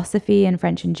studied philosophy and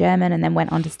French and German, and then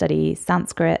went on to study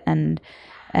Sanskrit. And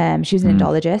she was an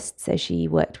Indologist, so she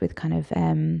worked with kind of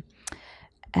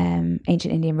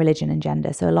ancient Indian religion and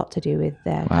gender, so a lot to do with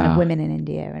kind of women in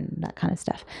India and that kind of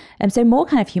stuff. So more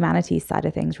kind of humanities side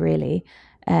of things, really.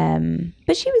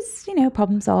 But she was, a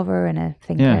problem solver and a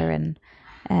thinker,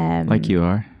 and like you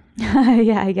are.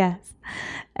 yeah, I guess.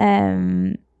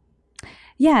 So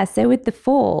with the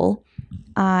fall,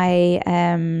 I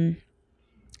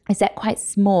set quite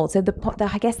small. So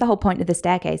I guess the whole point of the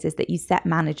staircase is that you set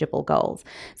manageable goals.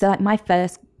 So like my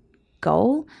first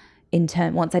goal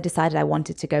once I decided I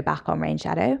wanted to go back on Rain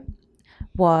Shadow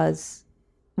was,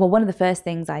 one of the first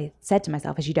things I said to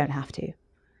myself is, you don't have to.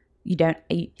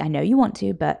 I know you want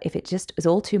to, but if it just is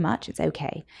all too much, it's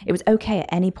okay. It was okay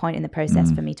at any point in the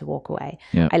process for me to walk away.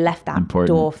 Yep. I left that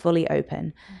door fully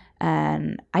open.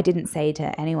 And I didn't say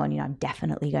to anyone, I'm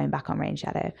definitely going back on Rain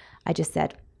Shadow. I just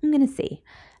said, I'm going to see.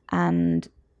 And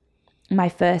my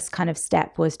first kind of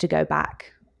step was to go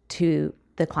back to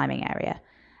the climbing area.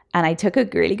 And I took a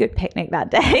really good picnic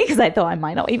that day, because I thought I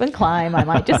might not even climb. I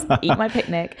might just eat my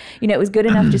picnic. It was good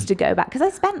enough just to go back, because I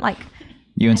spent like...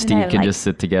 You and Steve can just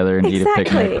sit together and eat a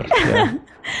picnic. Yeah.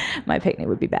 My picnic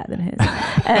would be better than his.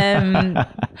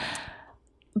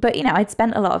 But, I'd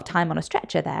spent a lot of time on a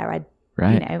stretcher there. I'd,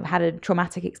 had a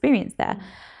traumatic experience there.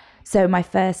 So my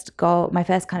first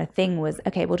kind of thing was,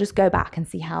 okay, we'll just go back and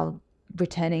see how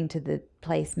returning to the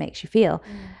place makes you feel.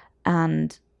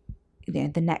 And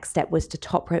the next step was to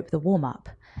top rope the warm up.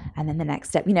 And then the next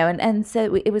step, and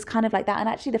so it was kind of like that. And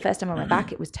actually the first time I went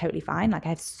back, it was totally fine. Like I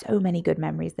have so many good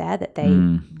memories there that they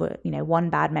were, one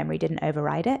bad memory didn't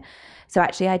override it. So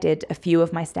actually I did a few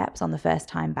of my steps on the first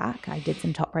time back. I did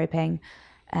some top roping.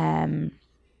 And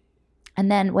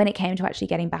then when it came to actually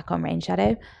getting back on Rain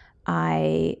Shadow,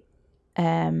 I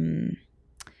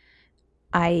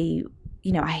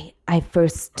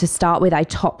first, to start with, I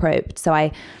top roped. So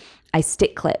I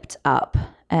stick clipped up,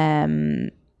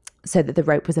 so that the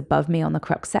rope was above me on the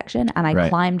crux section, and I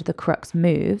climbed the crux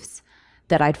moves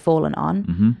that I'd fallen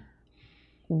on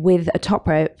with a top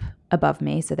rope above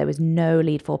me, so there was no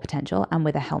lead fall potential, and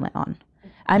with a helmet on.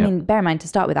 I mean, bear in mind, to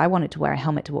start with, I wanted to wear a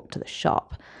helmet to walk to the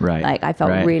shop. Right. Like I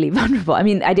felt really vulnerable. I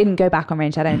mean, I didn't go back on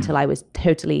Rain Shadow until I was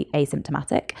totally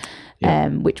asymptomatic,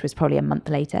 which was probably a month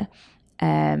later.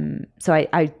 So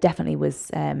I definitely was,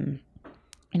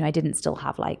 I didn't still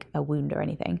have like a wound or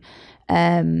anything.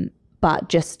 But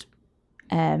just,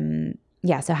 so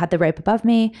I had the rope above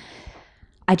me.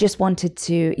 I just wanted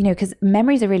to, because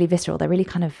memories are really visceral. They're really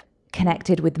kind of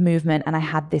connected with movement. And I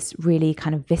had this really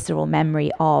kind of visceral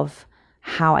memory of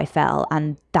how I fell.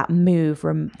 And that move,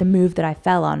 the move that I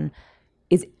fell on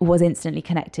was instantly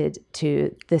connected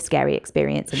to the scary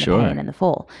experience and the pain and the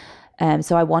fall.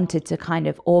 So I wanted to kind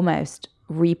of almost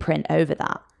reprint over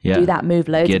that. Yeah. Do that move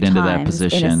loads of times. Get into that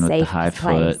position in a with safe the high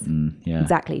place. foot. And,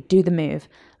 Exactly. Do the move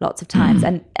lots of times.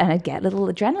 And I'd get little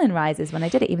adrenaline rises when I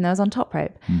did it, even though I was on top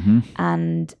rope.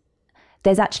 And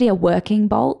there's actually a working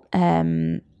bolt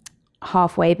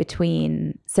halfway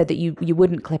between, so that you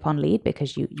wouldn't clip on lead,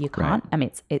 because you can't. Right. I mean,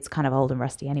 it's kind of old and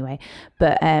rusty anyway.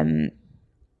 But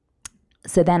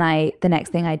so then the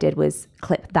next thing I did was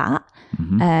clip that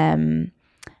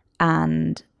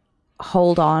and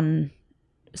hold on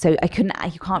so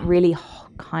you can't really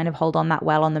kind of hold on that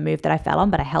well on the move that I fell on,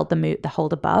 but I held the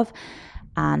hold above.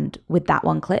 And with that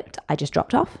one clipped, I just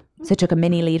dropped off. So I took a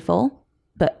mini lead fall,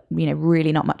 but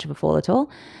really not much of a fall at all.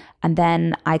 And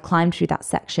then I climbed through that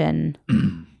section,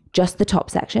 just the top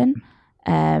section,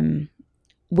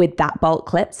 with that bolt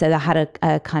clip. So I had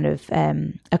a kind of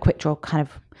a quick draw kind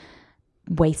of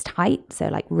waist height, so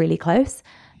like really close.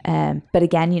 But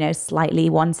again, slightly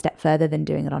one step further than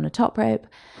doing it on a top rope.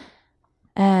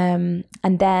 And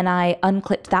then I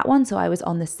unclipped that one. So I was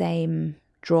on the same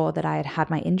draw that I had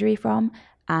my injury from,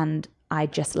 and I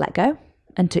just let go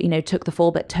and took the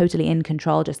fall, but totally in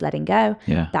control, just letting go.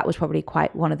 Yeah. That was probably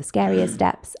quite one of the scariest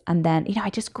steps. And then, I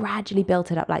just gradually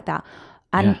built it up like that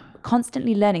and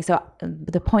constantly learning. So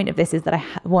the point of this is that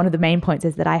one of the main points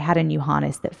is that I had a new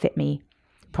harness that fit me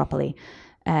properly.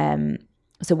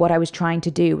 So what I was trying to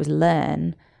do was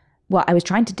I was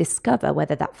trying to discover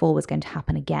whether that fall was going to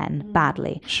happen again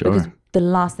badly. Sure. Because the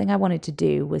last thing I wanted to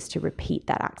do was to repeat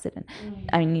that accident.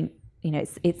 I mean,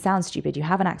 it sounds stupid. You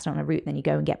have an accident on a route, then you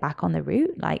go and get back on the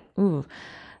route. Like, ooh,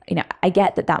 I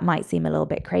get that might seem a little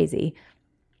bit crazy.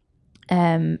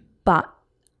 But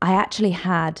I actually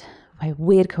had, by a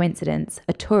weird coincidence,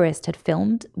 a tourist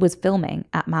was filming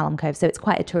at Malham Cove. So it's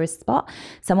quite a tourist spot.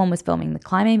 Someone was filming the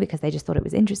climbing because they just thought it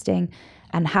was interesting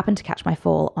and happened to catch my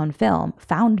fall on film,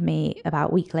 found me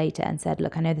about a week later and said,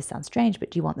 look, I know this sounds strange, but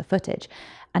do you want the footage?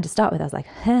 And to start with, I was like,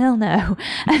 hell no.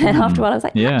 And then after a while, I was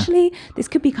like, actually, this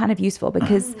could be kind of useful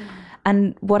because,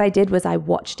 and what I did was I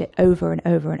watched it over and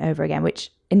over and over again,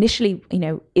 which initially,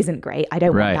 isn't great. I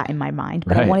don't want that in my mind,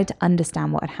 but I wanted to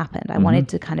understand what had happened. I wanted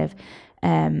to kind of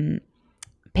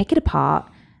pick it apart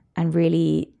and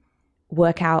really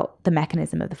work out the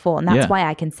mechanism of the fall. And that's why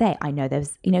I can say, I know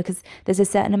there's, because there's a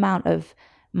certain amount of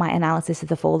my analysis of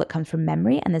the fall that comes from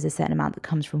memory, and there's a certain amount that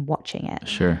comes from watching it.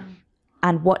 Sure.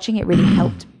 And watching it really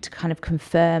helped to kind of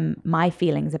confirm my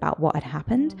feelings about what had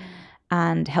happened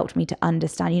and helped me to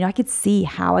understand, I could see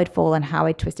how I'd fallen, how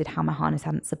I'd twisted, how my harness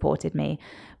hadn't supported me,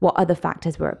 what other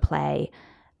factors were at play.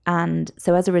 And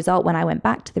so as a result, when I went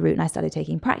back to the route and I started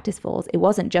taking practice falls, it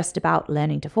wasn't just about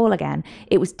learning to fall again.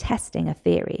 It was testing a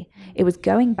theory. It was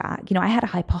going back. I had a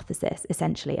hypothesis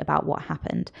essentially about what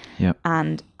happened. Yep.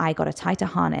 And I got a tighter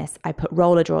harness. I put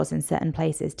roller draws in certain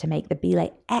places to make the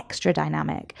belay extra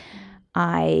dynamic. So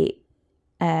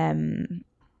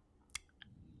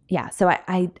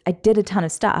I did a ton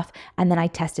of stuff, and then I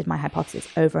tested my hypothesis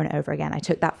over and over again. I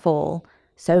took that fall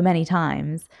so many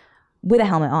times with a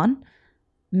helmet on,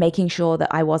 making sure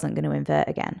that I wasn't going to invert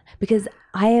again, because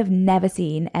I have never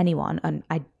seen anyone, and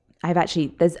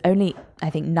there's only, I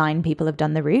think 9 people have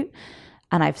done the route,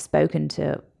 and I've spoken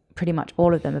to pretty much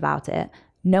all of them about it.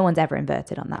 No one's ever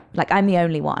inverted on that. Like, I'm the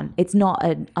only one. It's not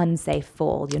an unsafe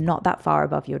fall. You're not that far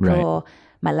above your draw. Right.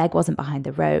 My leg wasn't behind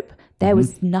the rope. There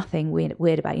was nothing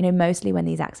weird about it. Mostly when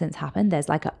these accidents happen, there's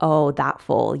like that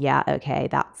fall. Yeah, okay,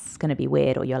 that's going to be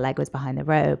weird. Or your leg was behind the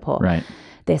rope, or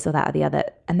this or that or the other.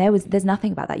 And there's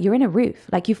nothing about that. You're in a roof.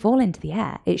 Like, you fall into the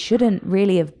air. It shouldn't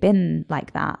really have been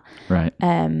like that. Right.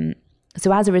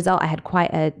 So as a result, I had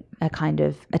quite a kind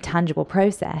of a tangible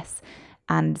process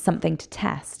and something to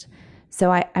test. So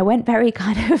I went very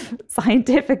kind of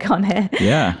scientific on it.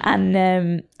 Yeah.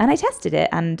 And I tested it.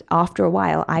 And after a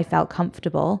while, I felt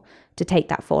comfortable to take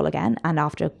that fall again. And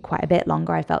after quite a bit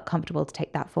longer, I felt comfortable to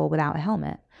take that fall without a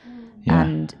helmet. Yeah.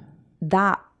 And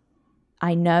that,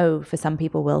 I know for some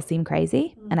people will seem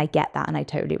crazy. And I get that. And I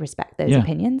totally respect those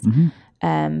opinions.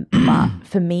 But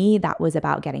for me, that was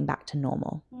about getting back to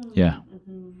normal. Yeah.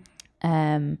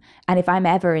 And if I'm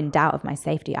ever in doubt of my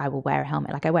safety, I will wear a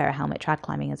helmet. Like, I wear a helmet trad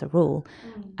climbing as a rule,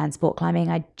 and sport climbing,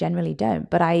 I generally don't.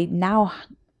 But I now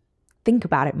think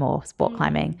about it more, sport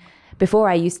climbing. Before,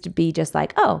 I used to be just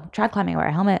like, oh, trad climbing, I wear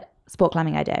a helmet, sport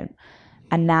climbing, I don't.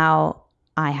 And now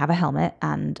I have a helmet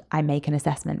and I make an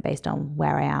assessment based on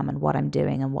where I am and what I'm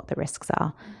doing and what the risks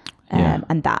are.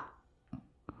 And that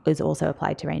is also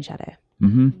applied to rain shadow.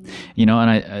 And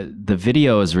the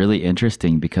video is really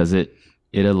interesting because it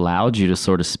allowed you to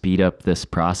sort of speed up this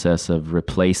process of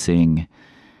replacing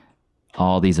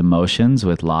all these emotions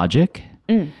with logic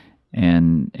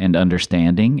and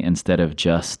understanding, instead of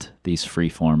just these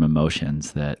free-form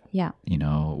emotions that,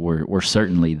 were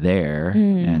certainly there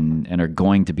and are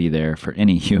going to be there for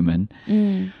any human.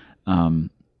 And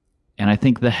I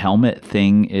think the helmet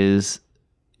thing is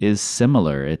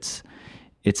similar. It's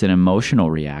an emotional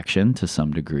reaction to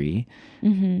some degree.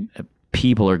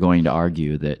 People are going to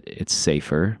argue that it's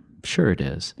safer. Sure it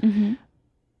is.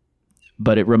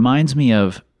 But it reminds me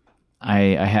of, I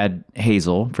had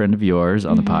Hazel, a friend of yours,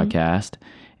 on the podcast,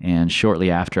 and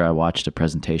shortly after I watched a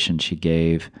presentation she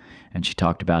gave, and she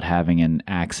talked about having an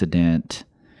accident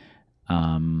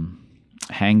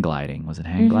hang gliding. Was it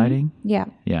hang gliding? Yeah.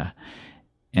 Yeah.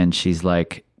 And she's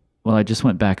like, well, I just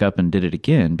went back up and did it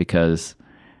again because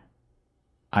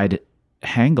I'd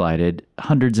hang glided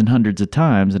hundreds and hundreds of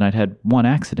times and I'd had one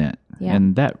accident. Yeah.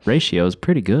 And that ratio is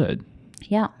pretty good.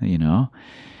 Yeah. You know?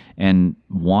 And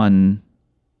one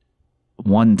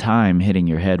time hitting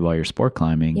your head while you're sport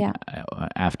climbing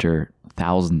after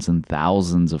thousands and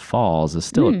thousands of falls is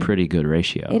still a pretty good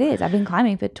ratio. It is. I've been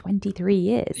climbing for 23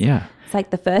 years. Yeah. It's like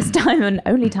the first time and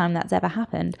only time that's ever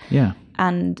happened. Yeah.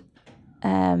 And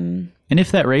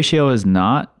if that ratio is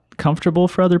not comfortable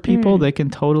for other people, they can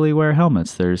totally wear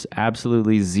helmets. There's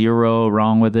absolutely zero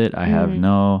wrong with it. I have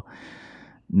no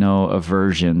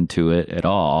aversion to it at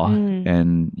all.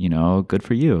 And, you know, good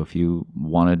for you. If you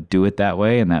want to do it that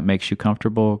way and that makes you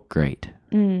comfortable, great.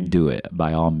 Do it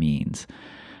by all means.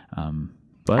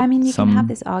 But I mean, you can have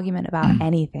this argument about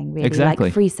anything, really. Exactly.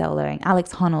 Like free soloing,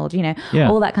 Alex Honnold, you know,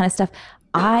 all that kind of stuff.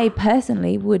 I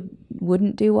personally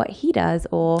wouldn't do what he does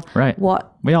or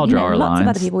what we all draw our lots lines. of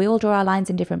other people. We all draw our lines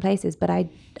in different places, but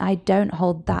I don't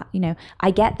hold that, you know,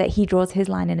 I get that he draws his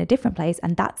line in a different place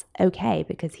and that's okay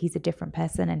because he's a different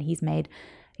person and he's made,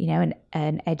 you know,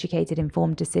 an educated,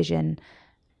 informed decision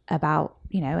about,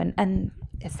 you know, and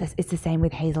it's the same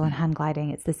with Hazel and hang gliding.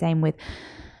 It's the same with,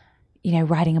 you know,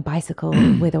 riding a bicycle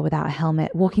with or without a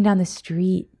helmet, walking down the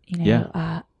street, you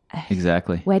know,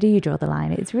 exactly. Where do you draw the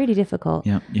line? It's really difficult.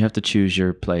 Yeah, you have to choose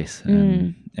your place.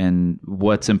 And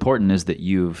what's important is that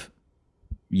you've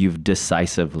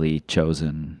decisively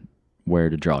chosen where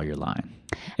to draw your line.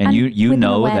 And you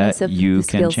know that you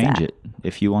can change it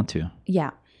if you want to.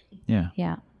 Yeah. Yeah.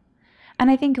 Yeah.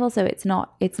 And I think also it's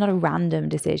not a random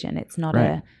decision. It's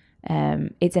not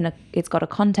it's got a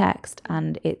context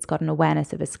and it's got an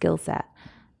awareness of a skill set.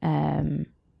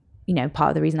 You know, part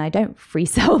of the reason I don't free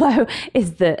solo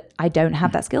is that I don't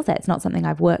have that skill set. It's not something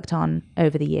I've worked on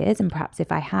over the years. And perhaps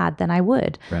if I had, then I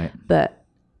would. Right. But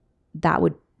that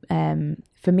would,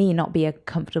 for me, not be a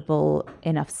comfortable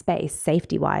enough space,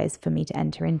 safety-wise, for me to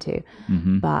enter into.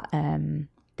 But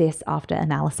this, after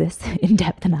analysis,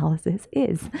 in-depth analysis,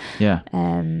 is. Yeah.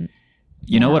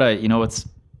 You know what's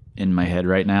in my head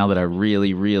right now that I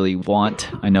really, really want?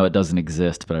 I know it doesn't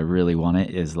exist, but I really want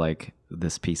it, is like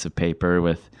this piece of paper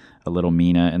with a little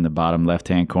Mina in the bottom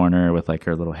left-hand corner with like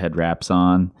her little head wraps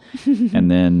on. And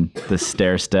then the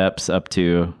stair steps up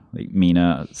to like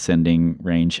Mina sending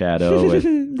rain shadow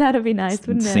with that'd be nice,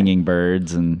 wouldn't it? Singing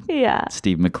birds and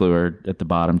Steve McClure at the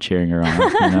bottom cheering her on,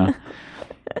 you know?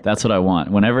 That's what I want.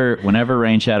 Whenever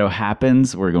rain shadow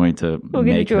happens, we're going to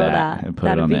draw that and put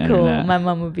it on the internet. That'd be cool. My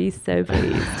mom would be so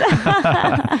pleased.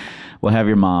 We'll have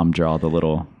your mom draw the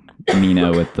little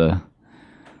Mina with the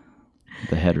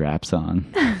head wraps on.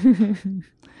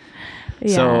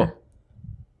 So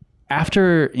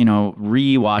after, you know,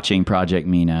 re-watching Project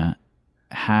Mina,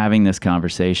 having this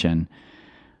conversation,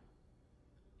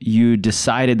 you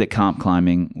decided that comp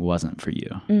climbing wasn't for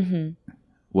you.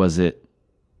 Was it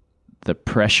the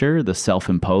pressure, the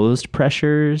self-imposed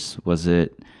pressures?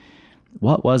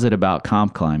 What was it about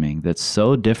comp climbing that's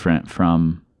so different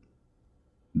from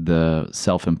the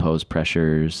self-imposed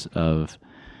pressures of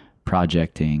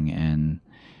projecting and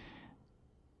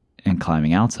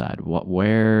climbing outside?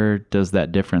 Where does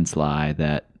that difference lie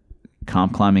that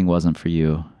comp climbing wasn't for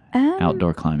you,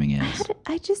 outdoor climbing is?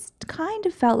 I just kind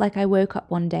of felt like I woke up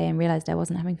one day and realized I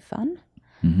wasn't having fun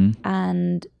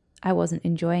and I wasn't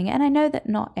enjoying it. And I know that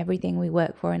not everything we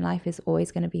work for in life is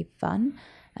always going to be fun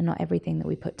and not everything that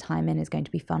we put time in is going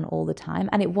to be fun all the time.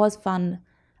 And it was fun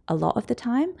a lot of the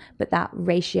time, but that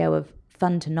ratio of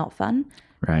fun to not fun,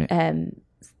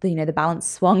 you know, the balance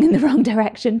swung in the wrong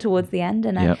direction towards the end.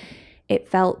 And it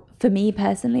felt, for me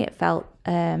personally, it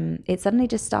suddenly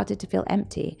just started to feel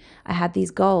empty. I had these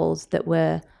goals that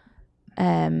were,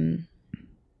 I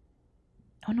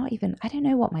don't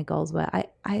know what my goals were.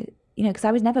 I you know, because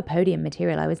I was never podium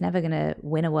material. I was never going to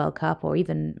win a World Cup or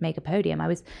even make a podium.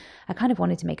 I kind of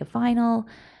wanted to make a final.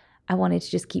 I wanted to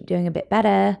just keep doing a bit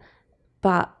better,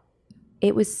 but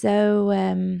it was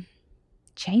so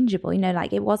changeable, you know,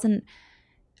 like it wasn't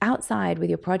outside with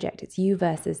your project. It's you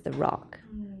versus the rock.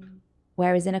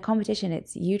 Whereas in a competition,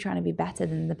 it's you trying to be better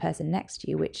than the person next to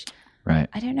you, which I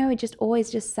don't know, it just always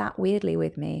just sat weirdly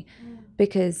with me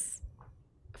because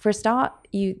for a start,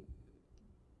 you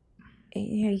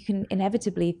can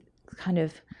inevitably kind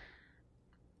of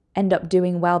end up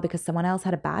doing well because someone else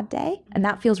had a bad day. And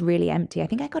that feels really empty. I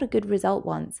think I got a good result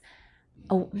once.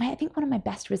 I think one of my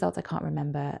best results, I can't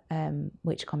remember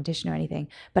which competition or anything,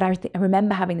 but I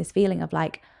remember having this feeling of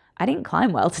like, I didn't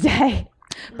climb well today.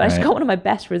 but I just Right. got one of my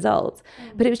best results.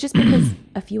 But it was just because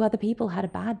a few other people had a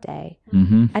bad day.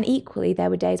 Mm-hmm. And equally, there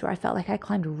were days where I felt like I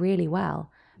climbed really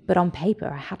well, but on paper,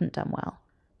 I hadn't done well.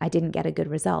 I didn't get a good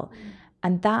result.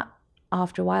 And that,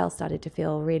 after a while, started to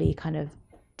feel really kind of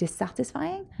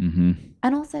dissatisfying. Mm-hmm.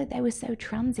 And also, they were so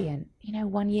transient. You know,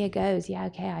 1 year goes, yeah,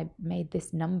 okay, I made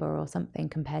this number or something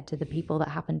compared to the people that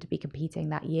happened to be competing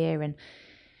that year. And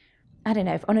I don't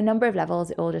know, on a number of levels,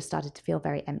 it all just started to feel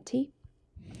very empty.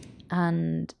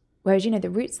 And whereas, you know, the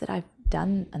routes that I've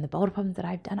done and the boulder problems that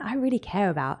I've done, I really care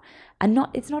about. And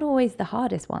it's not always the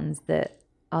hardest ones that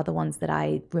are the ones that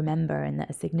I remember and that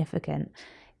are significant.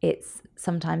 It's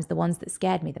sometimes the ones that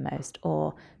scared me the most,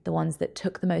 or the ones that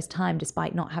took the most time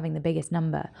despite not having the biggest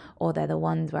number, or they're the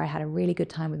ones where I had a really good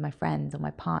time with my friends or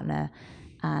my partner.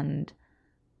 And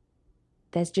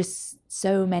there's just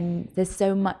there's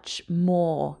so much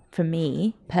more for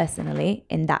me personally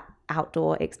in that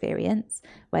outdoor experience,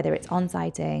 whether it's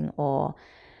on-siting or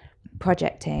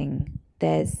projecting.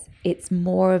 It's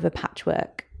more of a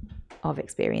patchwork of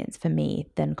experience for me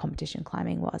than competition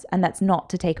climbing was. And that's not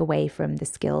to take away from the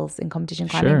skills in competition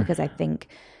climbing, Sure. because I think,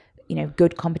 you know,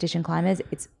 good competition climbers,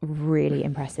 it's really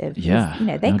impressive. Yeah, You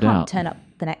know, they no can't doubt. turn up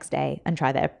the next day and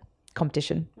try their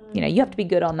competition. You know, you have to be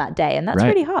good on that day, and that's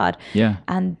Right. really hard. Yeah.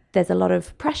 And there's a lot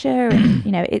of pressure, and,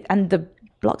 you know, and the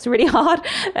blocks are really hard.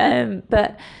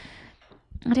 But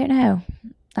I don't know.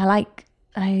 I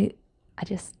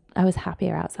was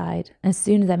happier outside. As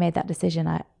soon as I made that decision,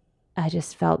 I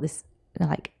just felt this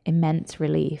like immense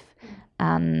relief.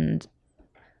 And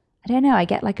I don't know, I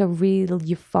get like a real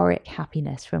euphoric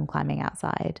happiness from climbing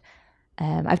outside.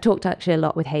 I've talked actually a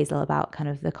lot with Hazel about kind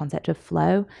of the concept of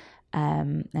flow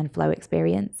and flow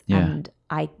experience. Yeah. And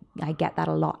I get that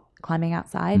a lot climbing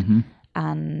outside. Mm-hmm.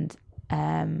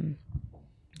 And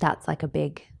that's like a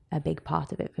big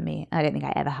part of it for me. I don't think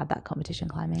I ever had that competition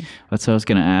climbing. That's what I was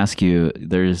going to ask you.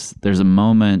 There's a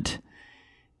moment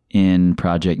in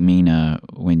Project Mina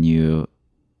when you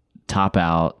top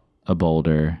out a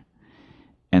boulder,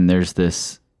 and there's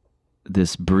this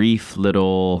brief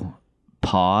little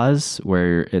pause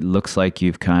where it looks like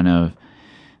you've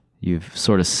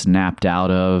sort of snapped out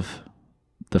of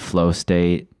the flow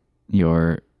state.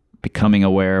 You're becoming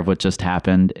aware of what just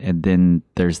happened, and then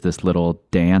there's this little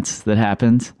dance that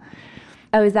happens.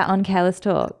 Oh, is that on Careless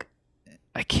Talk?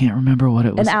 I can't remember what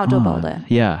it was. An outdoor on. boulder.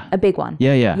 Yeah. A big one.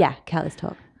 Yeah. Yeah, Careless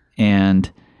Talk. And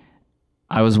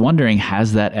I was wondering,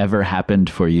 has that ever happened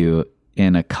for you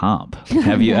in a comp?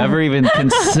 Have you ever even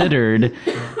considered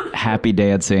happy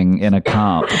dancing in a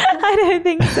comp? I don't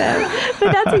think so.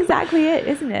 But that's exactly it,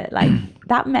 isn't it? Like,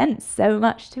 that meant so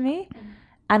much to me.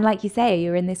 And like you say,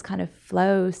 you're in this kind of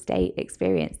flow state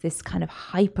experience, this kind of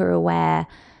hyper-aware,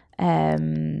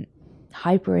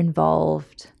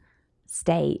 hyper-involved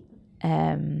state.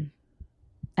 And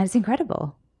it's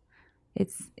incredible.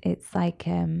 It's like,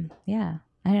 yeah,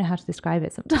 I don't know how to describe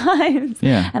it sometimes.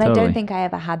 Yeah, and totally. I don't think I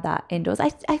ever had that indoors.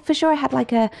 I for sure I had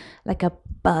like a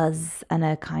buzz and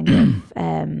a kind of, you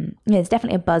know, there's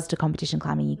definitely a buzz to competition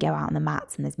climbing. You go out on the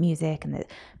mats and there's music and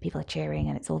people are cheering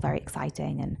and it's all very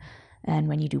exciting. And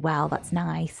when you do well, that's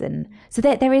nice. And so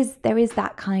there is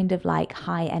that kind of like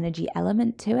high energy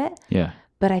element to it. Yeah.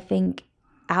 But I think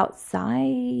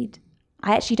outside,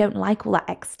 I actually don't like all that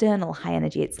external high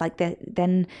energy. It's like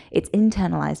then it's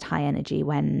internalized high energy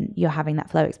when you're having that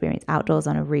flow experience outdoors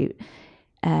on a route.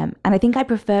 And I think I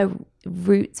prefer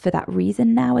routes for that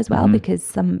reason now as well,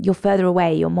 because you're further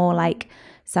away. You're more like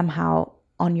somehow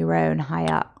on your own, high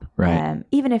up. Right.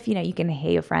 Even if, you know, you can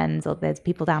hear your friends or there's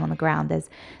people down on the ground,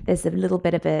 there's a little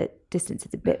bit of a distance.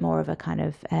 It's a bit more of a kind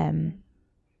of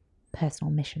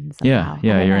personal mission somehow.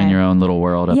 Yeah. You're in your own little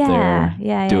world up there,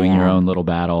 doing your own little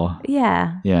battle.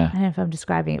 Yeah. Yeah. I don't know if I'm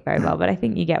describing it very well, but I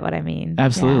think you get what I mean.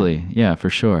 Absolutely. Yeah, for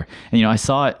sure. And, you know, I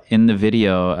saw it in the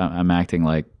video. I'm acting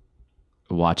like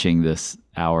watching this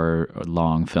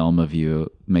hour-long film of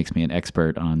you makes me an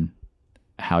expert on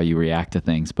how you react to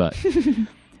things. But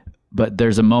but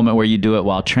there's a moment where you do it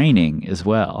while training as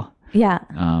well. Yeah.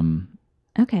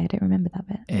 Okay, I don't remember that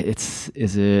bit.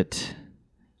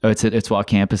 It's while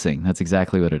campusing. That's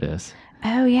exactly what it is.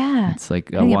 Oh yeah. It's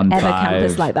like I a don't think I've 1.5 ever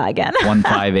campus like that again.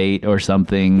 158 or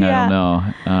something. Yeah. I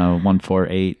don't know.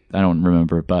 148. I don't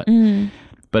remember. But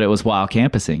it was while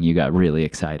campusing. You got really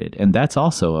excited, and that's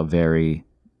also a very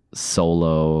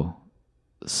solo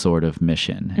sort of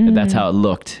mission. And that's how it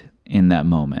looked in that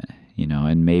moment, you know.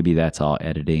 And maybe that's all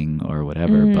editing or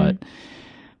whatever.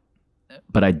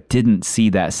 But I didn't see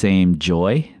that same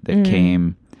joy that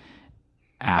came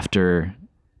after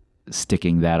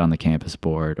sticking that on the campus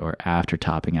board or after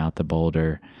topping out the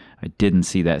boulder. I didn't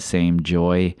see that same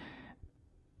joy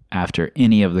after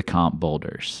any of the comp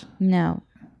boulders? No,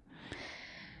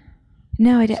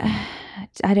 I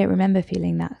don't remember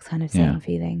feeling that kind of same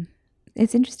feeling.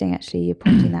 It's interesting, actually, you're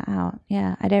pointing that out.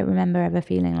 Yeah, I don't remember ever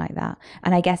feeling like that.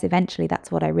 And I guess eventually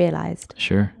that's what I realized.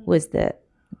 Sure. Was that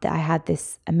I had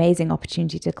this amazing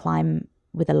opportunity to climb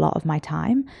with a lot of my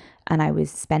time. And I was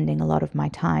spending a lot of my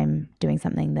time doing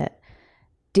something that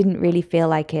didn't really feel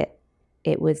like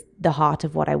it was the heart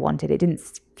of what I wanted. It didn't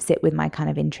sit with my kind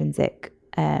of intrinsic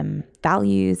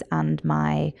values and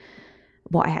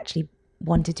what I actually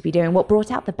wanted to be doing, what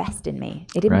brought out the best in me.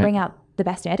 It didn't bring out the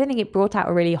best in me. I don't think it brought out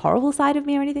a really horrible side of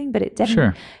me or anything, but it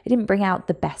definitely it didn't bring out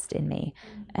the best in me.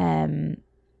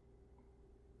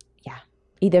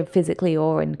 Either physically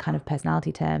or in kind of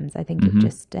personality terms. I think it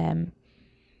just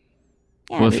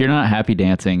well, if you're not happy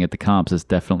dancing at the comps, it's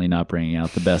definitely not bringing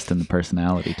out the best in the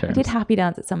personality terms. I did happy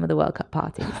dance at some of the World Cup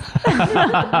parties.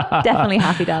 Definitely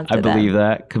happy dance. I believe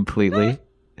that completely.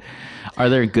 Are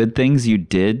there good things you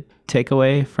did take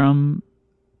away from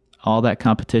all that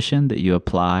competition that you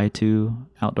apply to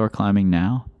outdoor climbing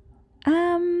now?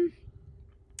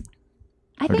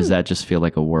 Or does that just feel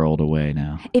like a world away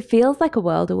now? It feels like a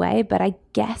world away, but I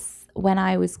guess when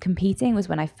I was competing was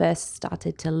when I first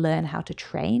started to learn how to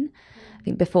train. I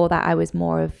think before that I was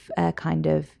more of a kind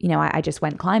of, I just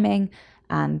went climbing,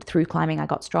 and through climbing I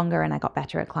got stronger and I got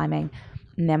better at climbing.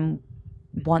 And then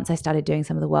once I started doing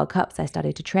some of the World Cups, I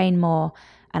started to train more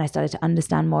and I started to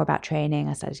understand more about training.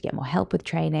 I started to get more help with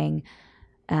training.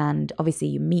 And obviously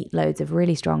you meet loads of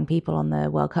really strong people on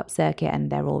the World Cup circuit and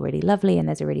they're all really lovely and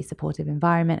there's a really supportive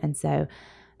environment. And so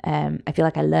I feel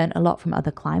like I learned a lot from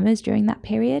other climbers during that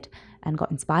period and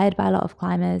got inspired by a lot of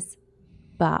climbers.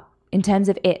 But in terms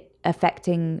of it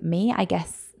affecting me, I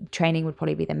guess training would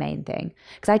probably be the main thing,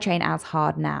 because I train as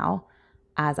hard now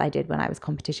as I did when I was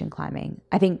competition climbing.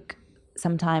 I think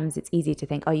sometimes it's easy to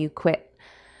think, oh, you quit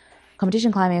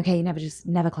competition climbing, okay, you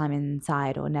never climb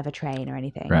inside or never train or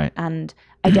anything. Right. And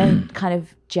I don't kind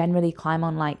of generally climb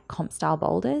on like comp style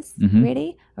boulders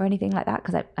really or anything like that,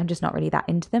 because I'm just not really that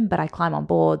into them. But I climb on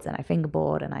boards and I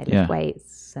fingerboard and I lift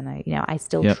weights and I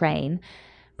still train,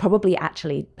 probably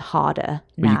actually harder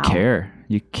now. But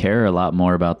you care a lot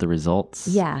more about the results.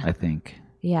 Yeah, I think.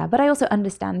 Yeah, but I also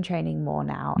understand training more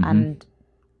now, and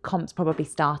comps probably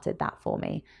started that for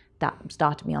me. That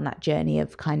started me on that journey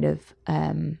of kind of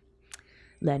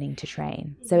learning to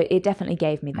train. So it definitely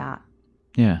gave me that.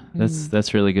 Yeah,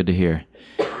 that's really good to hear.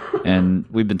 And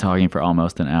we've been talking for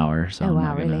almost an hour. So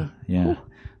really? Yeah. Ooh.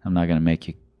 I'm not going to make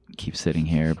you keep sitting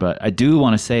here. But I do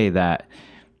want to say that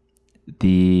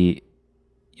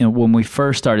when we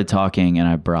first started talking and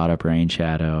I brought up Rain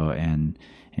Shadow and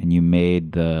you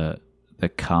made the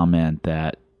comment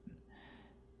that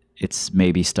it's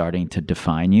maybe starting to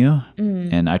define you,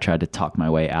 and I tried to talk my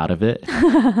way out of it.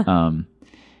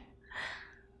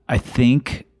 I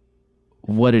think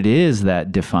what it is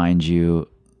that defines you,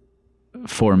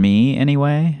 for me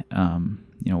anyway,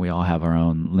 we all have our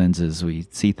own lenses we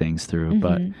see things through,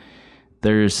 but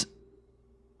there's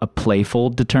a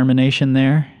playful determination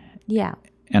there. Yeah.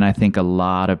 And I think a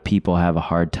lot of people have a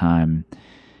hard time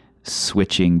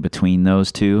switching between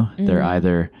those two. They're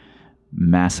either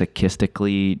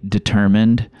masochistically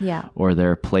determined or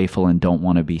they're playful and don't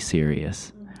want to be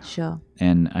serious. Sure.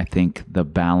 And I think the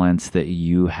balance that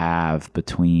you have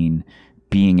between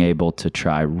being able to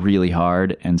try really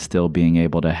hard and still being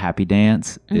able to happy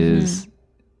dance is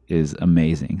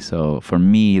amazing. So for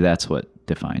me, that's what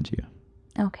defines you.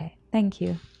 Okay. Thank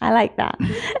you. I like that.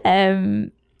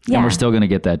 And we're still going to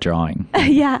get that drawing.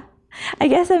 Yeah. I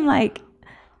guess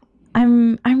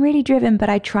I'm really driven, but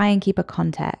I try and keep a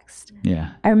context.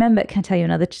 Yeah. I remember, can I tell you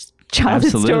another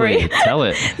childhood story? Tell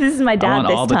it. This is my dad. I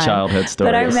want all the childhood stories.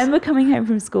 But I remember coming home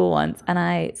from school once,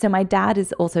 and so my dad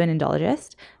is also an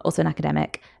Indologist, also an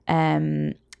academic.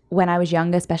 When I was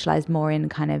younger, specialized more in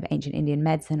kind of ancient Indian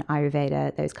medicine,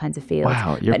 Ayurveda, those kinds of fields.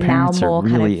 Wow, your parents are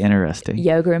really interesting.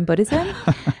 Yoga and Buddhism.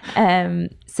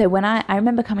 So when I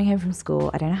remember coming home from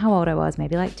school, I don't know how old I was,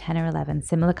 maybe like 10 or 11,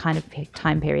 similar kind of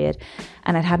time period.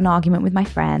 And I'd had an argument with my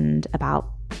friend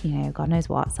about, God knows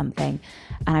what, something.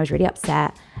 And I was really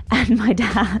upset. And my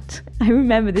dad, I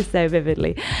remember this so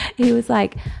vividly. He was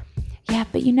like, yeah,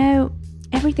 but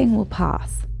everything will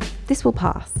pass. This will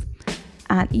pass.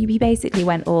 And he basically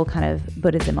went all kind of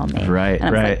Buddhism on me. Right,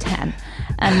 and I was like 10.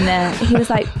 And he was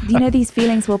like, these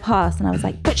feelings will pass. And I was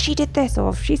like, but she did this,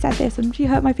 or she said this, and she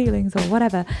hurt my feelings, or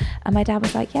whatever. And my dad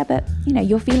was like, yeah, but,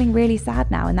 you're feeling really sad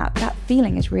now. And that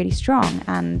feeling is really strong.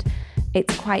 And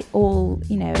it's quite all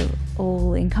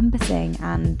encompassing,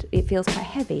 and it feels quite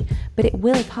heavy. But it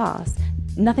will pass.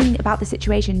 Nothing about the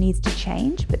situation needs to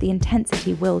change, but the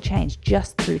intensity will change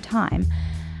just through time.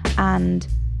 and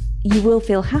you will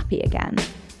feel happy again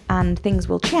and things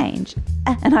will change.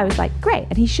 And I was like, great.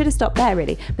 And he should have stopped there,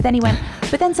 really. But then he went,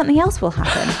 but then something else will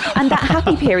happen. And that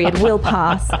happy period will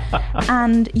pass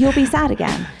and you'll be sad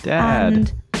again. Dad.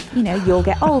 And, you know, you'll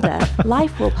get older.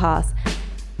 Life will pass.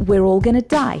 We're all going to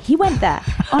die. He went there.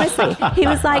 Honestly, he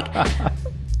was like,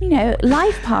 you know,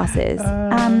 life passes.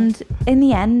 And in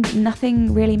the end,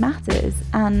 nothing really matters.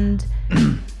 And,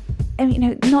 you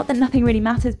know, not that nothing really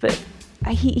matters, but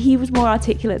he was more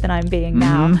articulate than I'm being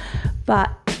now. But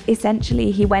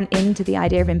essentially, he went into the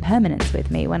idea of impermanence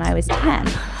with me when I was 10.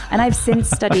 And I've since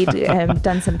studied,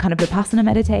 done some kind of Vipassana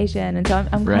meditation. And so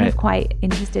I'm kind of quite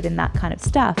interested in that kind of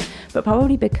stuff. But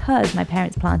probably because my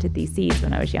parents planted these seeds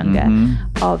when I was younger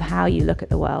of how you look at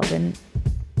the world. And,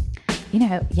 you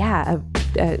know, yeah,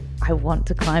 I want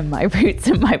to climb my roots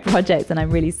and my projects and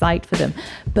I'm really psyched for them.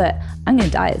 But I'm going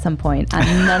to die at some point and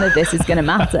none of this is going to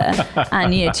matter.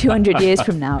 And, you know, 200 years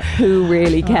from now, who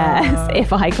really cares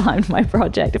if I climbed my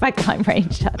project, if I climb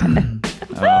Range Shadow?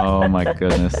 Oh, my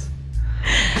goodness.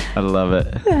 I love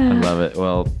it. I love it.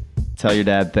 Well, tell your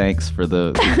dad thanks for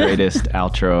the greatest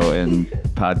outro in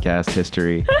podcast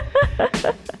history.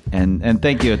 And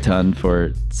thank you a ton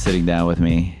for sitting down with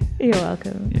me. You're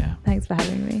welcome. Yeah. Thanks for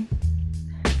having me.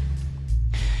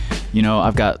 You know,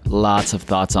 I've got lots of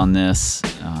thoughts on this,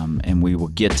 and we will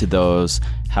get to those.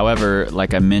 However,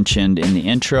 like I mentioned in the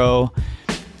intro,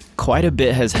 quite a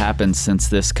bit has happened since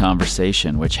this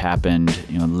conversation, which happened,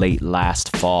 you know, late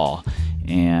last fall,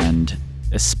 and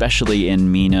especially in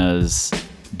Mina's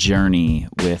journey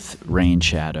with Rain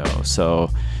Shadow. So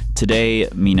today,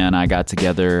 Mina and I got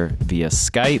together via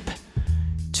Skype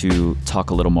to talk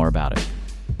a little more about it.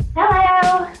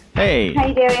 Hello. Hey. How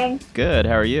you doing? Good.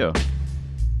 How are you?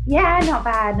 Yeah, not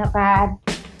bad, not bad.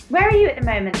 Where are you at the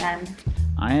moment then?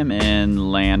 I am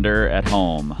in Lander at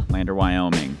home, Lander,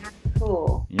 Wyoming.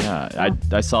 Cool. Yeah,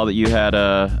 I saw that you had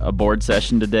a board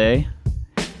session today,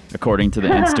 according to the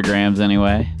Instagrams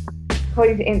anyway.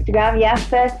 According to Instagram, yeah,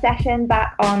 first session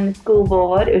back on the school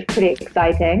board. It was pretty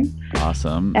exciting.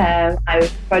 Awesome. I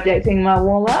was projecting my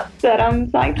warm-up, but I'm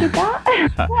psyched with that.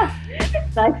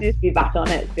 It's nice to just be back on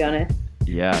it, to be honest.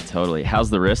 Yeah, totally. How's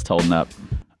the wrist holding up?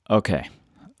 Okay,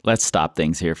 let's stop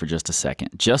things here for just a second.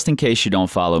 Just in case you don't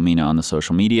follow Mina on the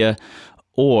social media,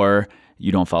 or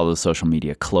you don't follow the social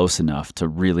media close enough to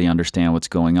really understand what's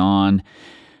going on,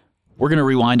 we're going to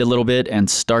rewind a little bit and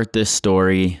start this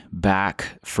story back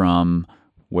from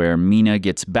where Mina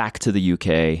gets back to the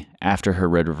UK after her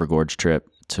Red River Gorge trip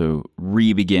to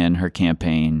re-begin her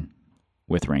campaign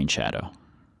with Rain Shadow.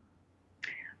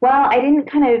 Well,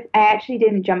 I actually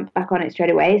didn't jump back on it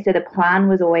straight away. So the plan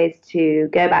was always to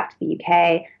go back to the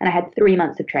UK, and I had 3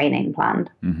 months of training planned.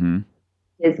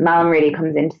 Because Malum really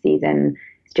comes into season,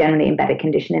 it's generally in better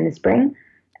condition in the spring.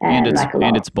 And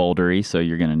it's bouldery, so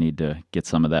you're going to need to get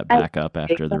some of that back up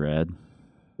after the red.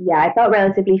 Yeah, I felt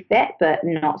relatively fit, but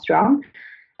not strong.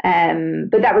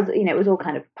 But that was, you know, it was all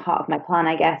kind of part of my plan,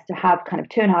 I guess, to have kind of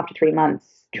 2.5 to 3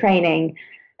 months training,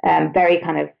 very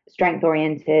kind of strength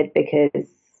oriented because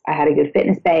I had a good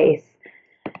fitness base,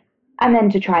 and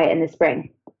then to try it in the spring.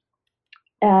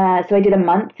 So I did a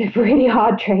month of really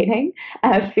hard training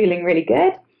and I was feeling really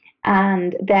good.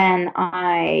 And then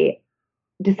I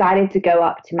decided to go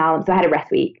up to Malum. So I had a rest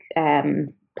week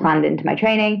planned into my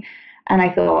training. And I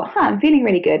thought, I'm feeling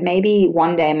really good. Maybe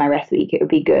one day in my rest week, it would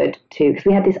be good to, because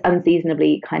we had this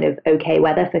unseasonably kind of okay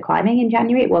weather for climbing in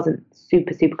January. It wasn't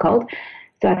super, super cold.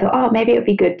 So I thought, maybe it would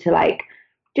be good to like,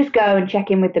 just go and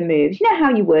check in with the moves. You know how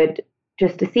you would,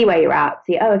 just to see where you're at,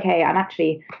 see, okay, I'm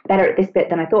actually better at this bit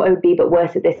than I thought I would be, but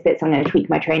worse at this bit, so I'm going to tweak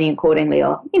my training accordingly,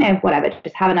 or, you know, whatever.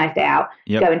 Just have a nice day out,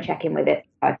 go and check in with it,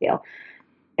 how I feel,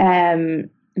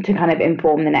 to kind of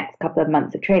inform the next couple of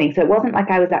months of training. So it wasn't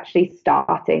like I was actually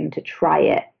starting to try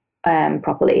it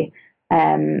properly,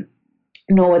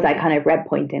 nor was I kind of red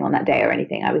pointing on that day or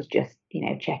anything. I was just, you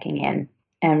know, checking in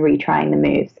and retrying the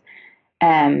moves.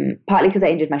 Partly because I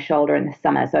injured my shoulder in the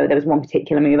summer, so there was one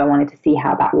particular move I wanted to see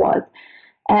how that was.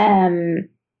 And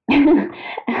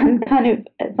kind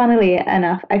of, funnily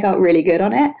enough, I felt really good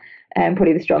on it.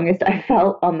 Probably the strongest I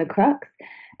felt on the crux.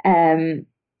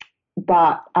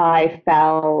 But I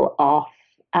fell off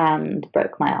and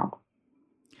broke my arm.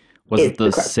 Was it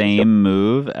the same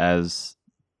move as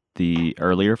the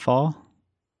earlier fall?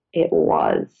 It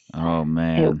was. Oh,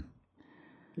 man.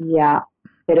 Yeah,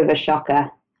 bit of a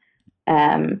shocker.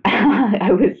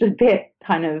 I was a bit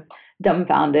kind of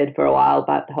dumbfounded for a while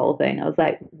about the whole thing. I was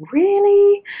like,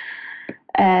 really?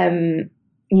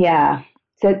 Yeah.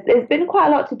 So it's been quite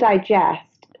a lot to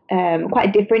digest. Quite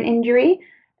a different injury.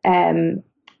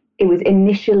 It was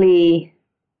initially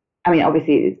I mean,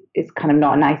 obviously it's kind of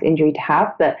not a nice injury to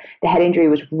have, but the head injury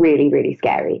was really, really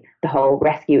scary. The whole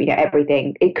rescue,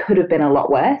 everything, it could have been a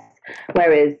lot worse.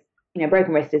 Whereas,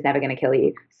 broken wrist is never going to kill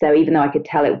you. So even though I could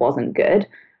tell it wasn't good,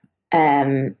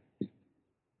 it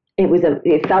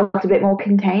felt a bit more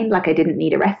contained. Like I didn't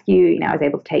need a rescue. I was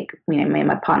able to take, me and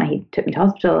my partner, he took me to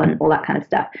hospital and all that kind of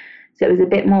stuff. So it was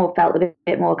felt a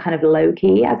bit more kind of low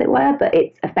key, as it were, but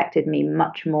it's affected me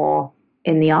much more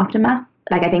in the aftermath.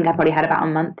 Like I think I probably had about a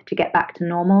month to get back to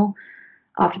normal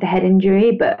after the head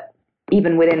injury, but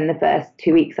even within the first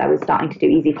 2 weeks, I was starting to do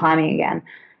easy climbing again.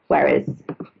 Whereas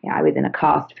I was in a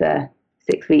cast for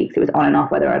 6 weeks. It was on and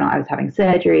off whether or not I was having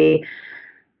surgery.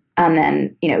 And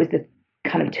then, it was the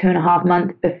kind of 2.5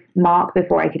 month mark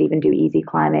before I could even do easy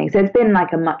climbing. So it's been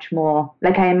like a much more,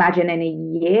 like I imagine in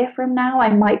a year from now,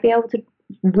 I might be able to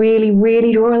really,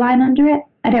 really draw a line under it.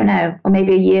 I don't know. Or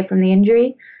maybe a year from the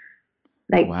injury.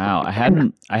 Like, wow, I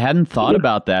hadn't thought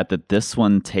about that this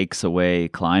one takes away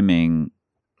climbing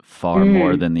far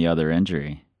more than the other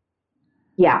injury.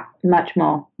 Yeah, much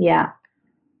more. Yeah.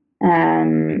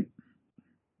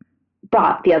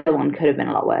 But the other one could have been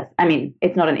a lot worse. I mean,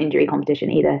 it's not an injury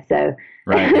competition either, so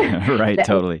right, right,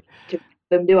 totally.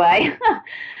 Do I?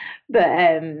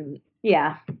 But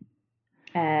yeah.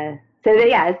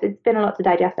 It's been a lot to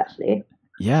digest, actually.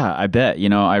 Yeah, I bet.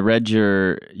 I read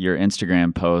your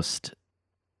Instagram post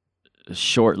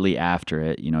shortly after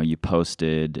it. You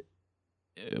posted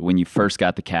when you first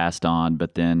got the cast on,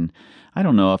 but then I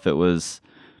don't know if it was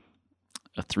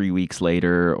 3 weeks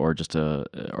later or just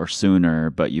or sooner,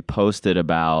 but you posted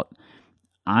about,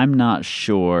 I'm not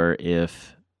sure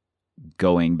if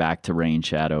going back to rain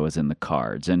shadow is in the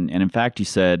cards. And in fact, you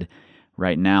said,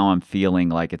 right now I'm feeling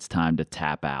like it's time to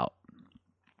tap out.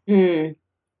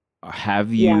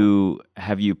 Have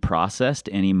you processed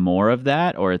any more of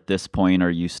that? Or at this point, are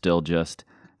you still just,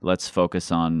 let's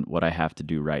focus on what I have to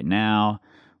do right now.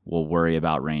 We'll worry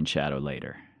about rain shadow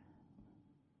later.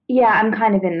 Yeah, I'm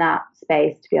kind of in that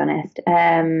space, to be honest.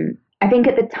 I think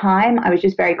at the time I was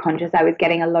just very conscious. I was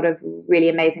getting a lot of really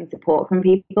amazing support from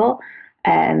people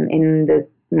in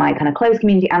my kind of close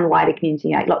community and wider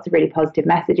community, like lots of really positive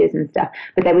messages and stuff.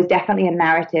 But there was definitely a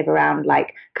narrative around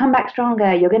like, come back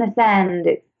stronger, you're going to send,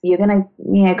 you're going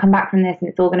to, come back from this and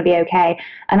it's all going to be okay.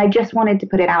 And I just wanted to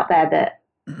put it out there that,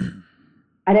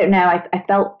 I don't know, I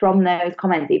felt from those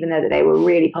comments, even though that they were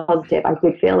really positive, I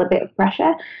did feel a bit of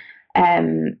pressure.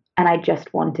 And I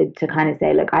just wanted to kind of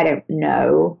say, look, I don't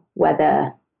know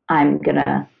whether I'm going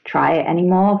to try it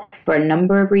anymore for a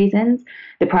number of reasons.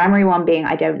 The primary one being,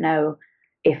 I don't know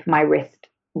if my wrist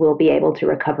will be able to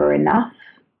recover enough.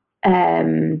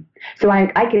 So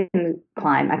I can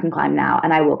climb now,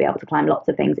 and I will be able to climb lots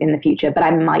of things in the future, but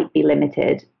I might be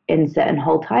limited in certain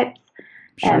hold types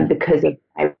because of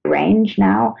my range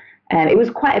now. It was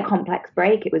quite a complex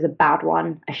break. It was a bad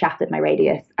one. I shattered my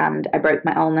radius and I broke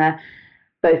my ulnar,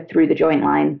 both through the joint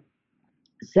line.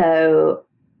 So,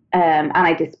 and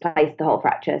I displaced the whole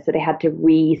fracture. So they had to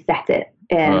reset it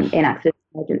in accident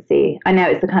emergency. I know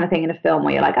it's the kind of thing in a film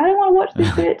where you're like, I don't want to watch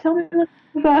this bit. Tell me what's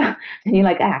over. And you're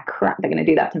like, crap, they're going to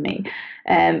do that to me.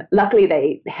 Luckily,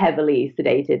 they heavily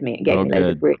sedated me and gave me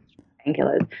loads of really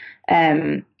painkillers.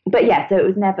 But yeah, so it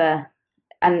was never...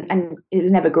 And it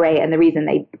was never great. And the reason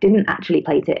they didn't actually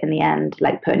plate it in the end,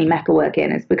 like put any metalwork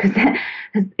in, is because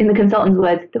in the consultant's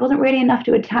words, there wasn't really enough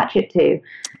to attach it to.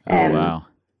 Wow.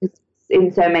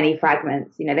 In so many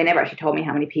fragments. They never actually told me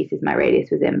how many pieces my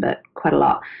radius was in, but quite a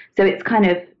lot. So it's kind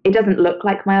of, it doesn't look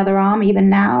like my other arm even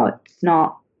now. It's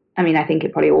not, I mean, I think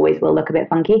it probably always will look a bit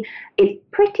funky. It's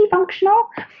pretty functional,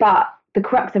 but the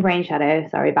crux of rain shadow,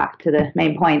 back to the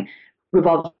main point,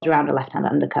 revolves around a left-hand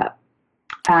undercut.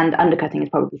 And undercutting is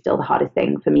probably still the hardest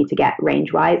thing for me to get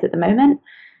range-wise at the moment.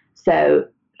 So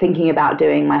thinking about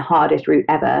doing my hardest route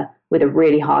ever with a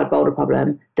really hard boulder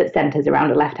problem that centers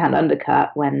around a left-hand undercut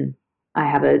when I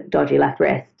have a dodgy left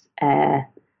wrist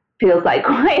feels like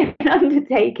quite an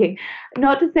undertaking.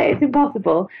 Not to say it's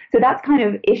impossible. So that's kind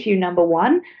of issue number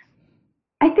one.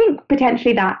 I think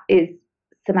potentially that is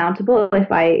surmountable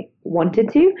if I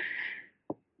wanted to.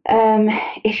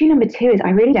 Issue number two is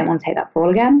I really don't want to take that fall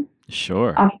again.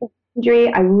 Sure. After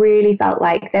injury, I really felt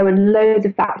like there were loads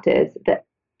of factors that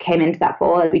came into that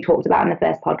fall, as we talked about in the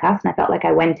first podcast, and I felt like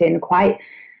I went in quite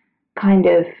kind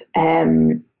of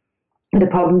with a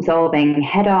problem solving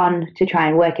head on to try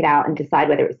and work it out and decide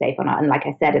whether it was safe or not. And like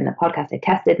I said in the podcast, I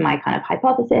tested my kind of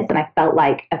hypothesis and I felt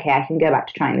like, okay, I can go back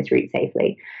to trying this route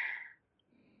safely.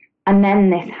 And then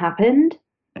this happened.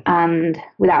 And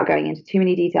without going into too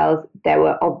many details, there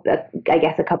were, I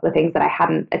guess, a couple of things that I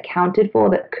hadn't accounted for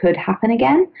that could happen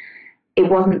again. It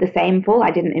wasn't the same fall.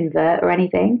 I didn't invert or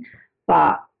anything,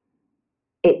 but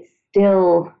it's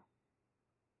still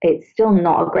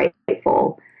not a great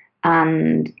fall,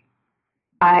 and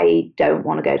I don't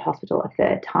want to go to hospital a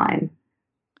third time.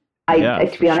 Yeah,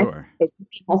 To be honest, sure. it's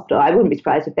hospital. I wouldn't be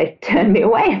surprised if they turned me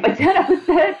away if I turned up a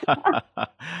third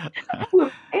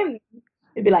time.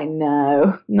 They'd be like,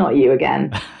 no, not you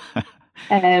again.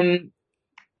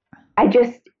 I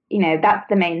just, that's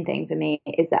the main thing for me,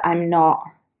 is that I'm not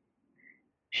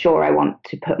sure I want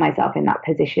to put myself in that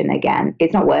position again.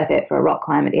 It's not worth it for a rock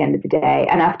climb at the end of the day.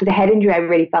 And after the head injury, I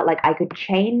really felt like I could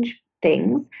change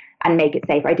things and make it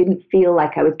safer. I didn't feel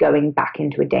like I was going back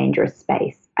into a dangerous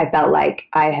space. I felt like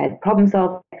I had problem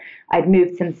solved. I'd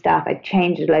moved some stuff. I'd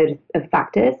changed a load of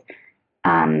factors,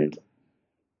 and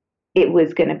it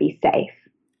was going to be safe.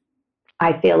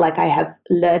 I feel like I have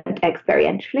learned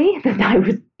experientially that I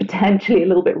was potentially a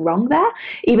little bit wrong there,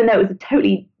 even though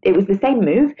it was the same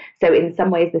move. So in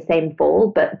some ways the same fall,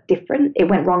 but different. It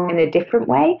went wrong in a different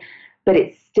way, but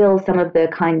it's still some of the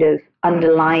kind of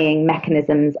underlying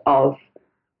mechanisms of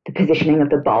the positioning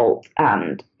of the bolt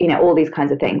and, all these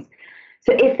kinds of things.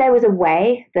 So if there was a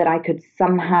way that I could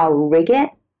somehow rig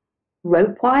it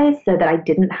rope-wise so that I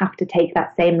didn't have to take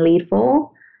that same lead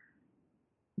fall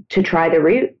to try the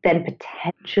route, then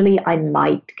potentially I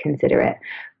might consider it.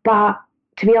 But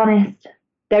to be honest,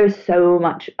 there is so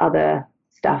much other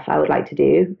stuff I would like to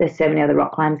do. There's so many other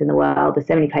rock climbs in the world. There's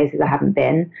so many places I haven't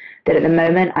been, that at the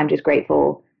moment I'm just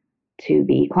grateful to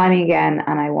be climbing again,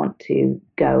 and I want to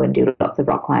go and do lots of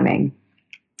rock climbing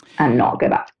and not go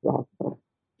back to the hospital.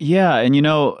 Yeah, and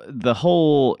the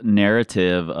whole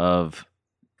narrative of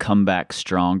come back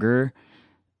stronger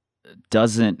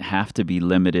doesn't have to be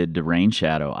limited to rain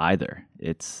shadow either.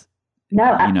 It's no,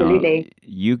 absolutely.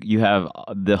 You have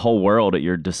the whole world at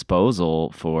your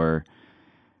disposal for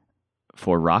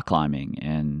rock climbing,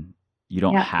 and you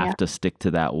don't have to stick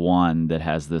to that one that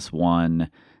has this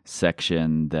one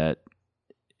section that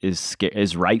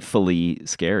is rightfully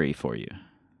scary for you.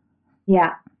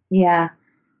 Yeah.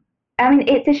 I mean,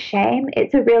 it's a shame.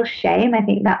 It's a real shame. I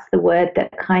think that's the word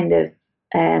that kind of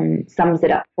sums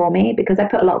it up for me, because I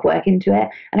put a lot of work into it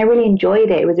and I really enjoyed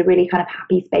it. It was a really kind of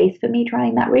happy space for me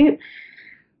trying that route.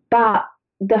 But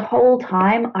the whole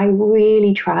time I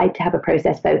really tried to have a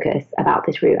process focus about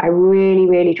this route. I really,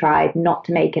 really tried not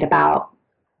to make it about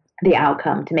the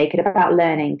outcome, to make it about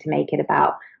learning, to make it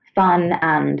about fun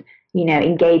and,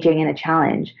 engaging in a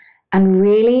challenge. And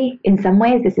really, in some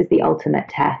ways, this is the ultimate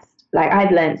test. Like,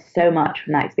 I've learned so much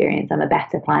from that experience. I'm a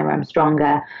better climber. I'm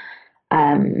stronger.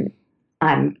 I'm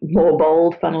more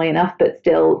bold, funnily enough, but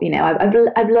still,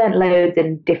 I've learned loads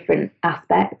in different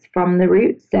aspects from the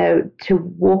route. So to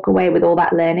walk away with all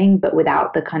that learning, but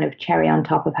without the kind of cherry on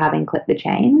top of having clipped the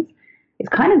chains, it's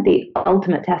kind of the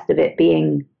ultimate test of it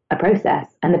being a process,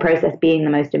 and the process being the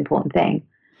most important thing.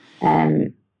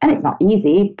 And it's not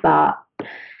easy, but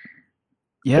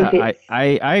yeah,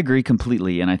 I agree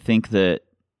completely. And I think that,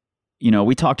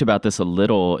 we talked about this a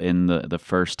little in the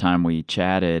first time we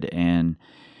chatted, and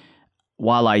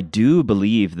while I do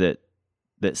believe that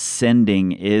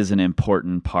sending is an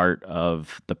important part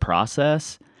of the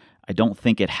process, I don't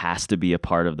think it has to be a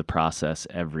part of the process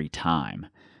every time.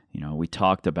 We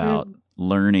talked about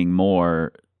learning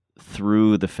more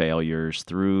through the failures,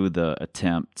 through the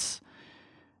attempts,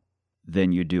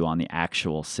 than you do on the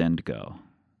actual send go.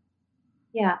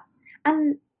 Yeah.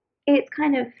 And it's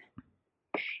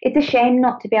a shame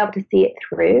not to be able to see it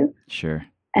through. Sure.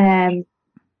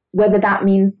 Whether that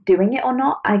means doing it or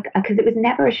not, because it was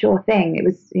never a sure thing. It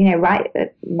was, right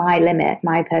at my limit,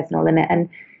 my personal limit. And,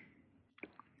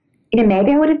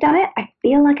 maybe I would have done it. I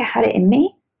feel like I had it in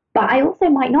me, but I also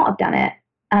might not have done it.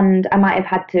 And I might have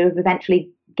had to have eventually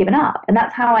given up. And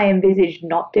that's how I envisaged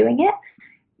not doing it.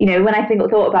 When I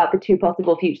thought about the two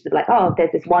possible futures of like, oh,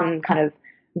 there's this one kind of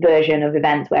version of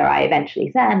events where I eventually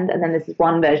send, and then there's this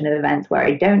one version of events where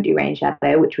I don't do rain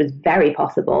shadow, which was very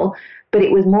possible, but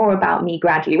it was more about me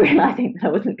gradually realizing that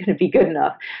I wasn't going to be good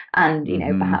enough and,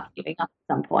 perhaps giving up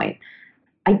at some point.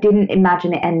 I didn't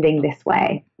imagine it ending this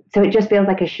way. So it just feels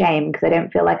like a shame, because I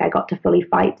don't feel like I got to fully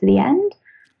fight to the end.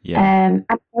 Yeah. And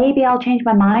maybe I'll change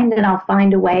my mind and I'll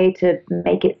find a way to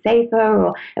make it safer.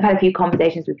 Or I've had a few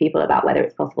conversations with people about whether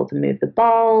it's possible to move the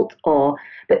bolt.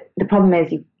 But the problem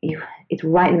is it's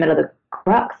right in the middle of the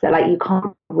crux. So like you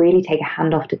can't really take a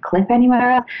hand off to clip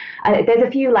anywhere else. There's a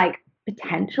few like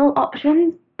potential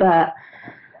options, but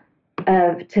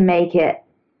to make it,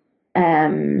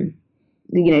 to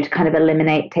kind of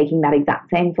eliminate taking that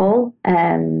exact same fall.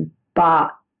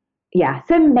 But yeah,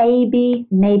 so maybe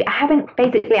I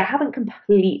haven't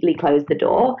completely closed the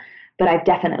door, but I've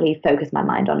definitely focused my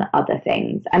mind on other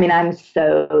things. I mean, I'm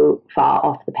so far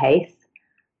off the pace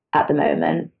at the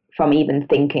moment from even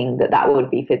thinking that that would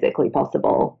be physically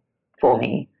possible for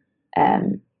me.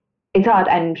 It's hard.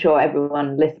 I'm sure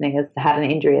everyone listening has had an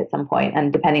injury at some point,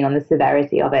 and depending on the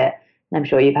severity of it, I'm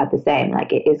sure you've had the same.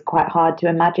 Like, it is quite hard to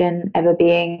imagine ever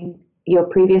being your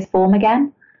previous form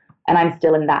again. And I'm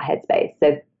still in that headspace.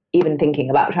 So even thinking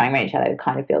about trying range shadow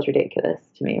kind of feels ridiculous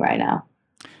to me right now.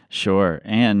 Sure.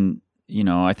 And,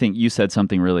 I think you said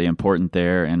something really important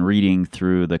there. And reading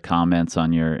through the comments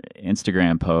on your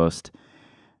Instagram post,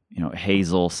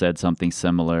 Hazel said something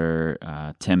similar.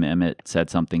 Tim Emmett said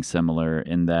something similar,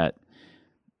 in that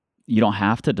you don't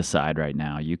have to decide right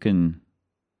now. You can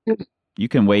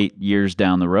wait years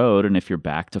down the road, and if you're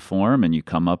back to form and you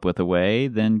come up with a way,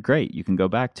 then great, you can go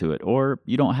back to it. Or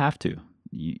you don't have to.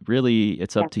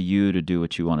 It's up to you to do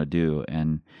what you want to do.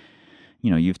 And,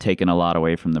 you've taken a lot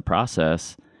away from the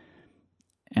process.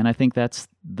 And I think that's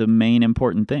the main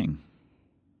important thing.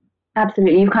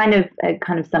 Absolutely. You've kind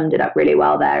of summed it up really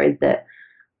well there, is that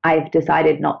I've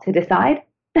decided not to decide.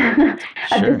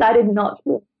 I've decided not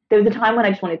to. There was a time when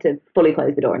I just wanted to fully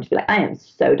close the door and just be like, I am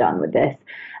so done with this.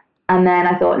 And then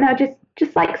I thought, no,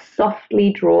 just like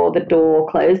softly draw the door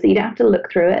closed, so you don't have to look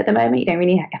through it at the moment. You don't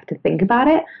really have to think about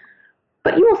it.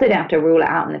 But you also don't have to rule it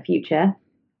out in the future.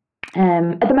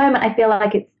 At the moment, I feel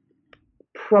like it's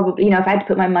probably, if I had to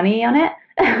put my money on it,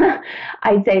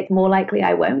 I'd say it's more likely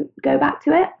I won't go back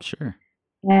to it. Sure.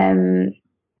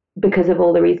 Because of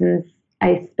all the reasons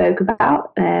I spoke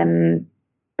about.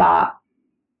 But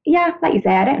yeah, like you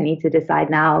say, I don't need to decide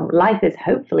now. Life is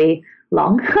hopefully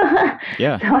long.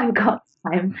 Yeah. So I've got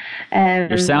time.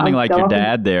 You're sounding like your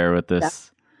dad there with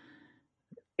this.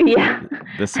 Yeah.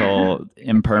 This whole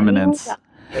impermanence.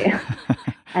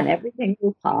 And everything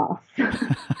will pass.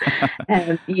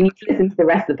 You need to listen to the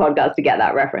rest of the podcast to get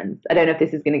that reference. I don't know if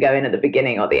this is going to go in at the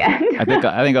beginning or the end. I think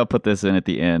I'll put this in at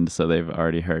the end, so they've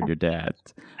already heard your dad.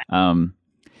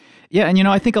 Yeah, and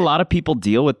I think a lot of people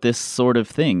deal with this sort of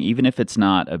thing, even if it's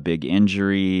not a big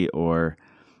injury or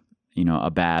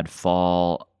a bad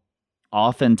fall.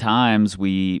 Oftentimes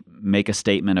we make a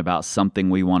statement about something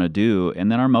we want to do,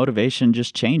 and then our motivation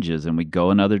just changes and we go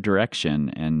another direction.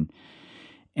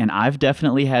 And I've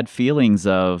definitely had feelings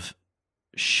of,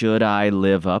 should I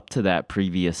live up to that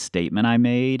previous statement I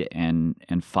made and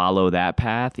follow that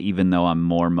path, even though I'm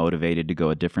more motivated to go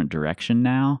a different direction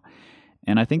now?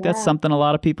 And I think that's something a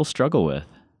lot of people struggle with.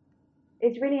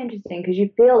 It's really interesting because you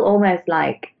feel almost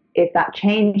like if that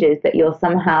changes, that you're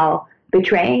somehow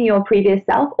betraying your previous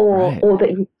self, or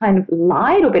that you kind of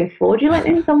lied or been fraudulent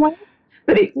in some way.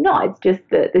 But it's not. It's just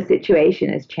that the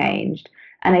situation has changed.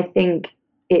 And I think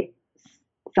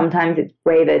sometimes it's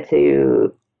braver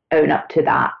to own up to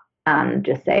that and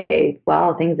just say,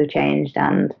 well, things have changed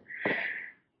and,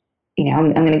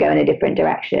 I'm going to go in a different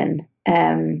direction.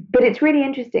 But it's really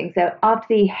interesting. So after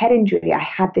the head injury, I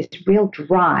had this real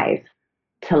drive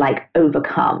to like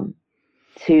overcome,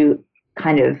 to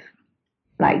kind of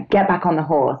like get back on the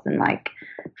horse and like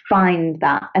find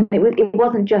that. And it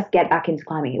wasn't just get back into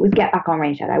climbing. It was get back on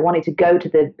range shadow. I wanted to go to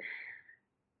the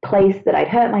place that I'd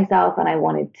hurt myself, and I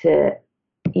wanted to,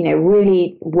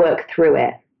 really work through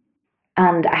it.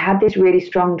 And I had this really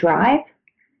strong drive.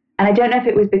 And I don't know if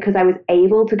it was because I was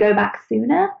able to go back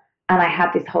sooner and I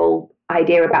had this whole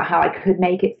idea about how I could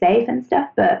make it safe and stuff.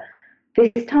 But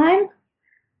this time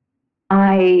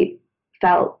I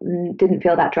didn't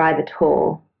feel that drive at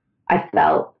all. I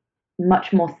felt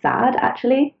much more sad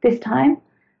actually this time,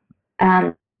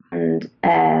 and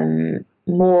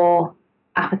more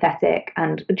apathetic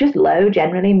and just low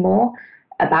generally, more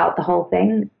about the whole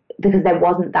thing, because there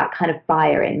wasn't that kind of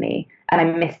fire in me. And I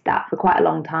missed that for quite a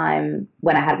long time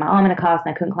when I had my arm in a cast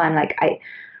and I couldn't climb. Like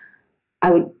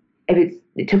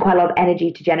it took quite a lot of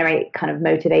energy to generate kind of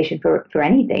motivation for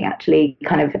anything, actually,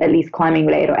 kind of at least climbing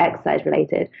related or exercise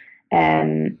related.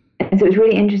 And so it was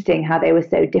really interesting how they were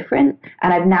so different.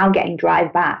 And I'm now getting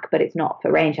drive back, but it's not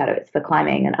for range shadow, it's for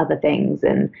climbing and other things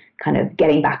and kind of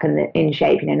getting back in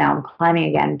shape. Now I'm climbing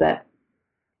again. But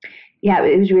yeah,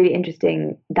 it was really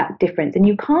interesting, that difference. And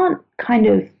you can't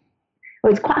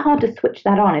it's quite hard to switch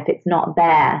that on if it's not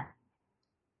there.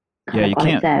 Yeah,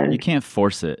 you can't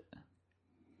force it.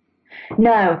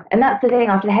 No, and that's the thing.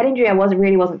 After the head injury, I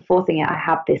wasn't forcing it. I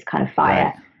had this kind of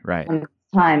fire. Right. And this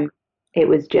time, it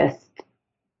was just,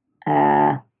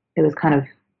 it was kind of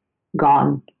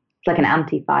gone. It's like an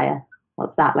anti-fire.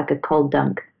 What's that? Like a cold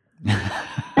dunk.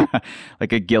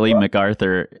 Like a Gilly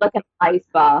MacArthur. Like an ice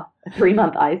bar, a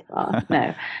 3-month ice bar.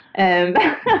 No.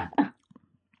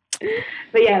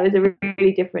 But yeah, it was a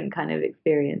really different kind of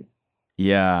experience.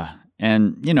 Yeah.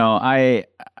 And,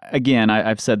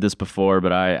 I've said this before,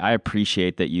 but I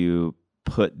appreciate that you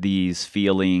put these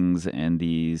feelings and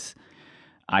these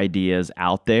ideas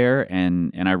out there,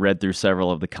 and I read through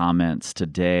several of the comments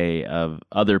today of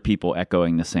other people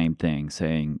echoing the same thing,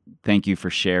 saying thank you for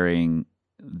sharing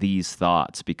these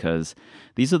thoughts, because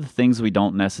these are the things we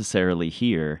don't necessarily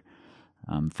hear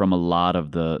from a lot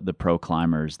of the pro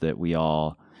climbers that we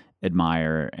all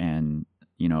admire and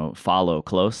follow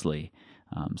closely.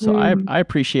 So I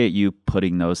appreciate you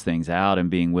putting those things out and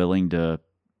being willing to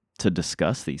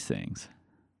discuss these things.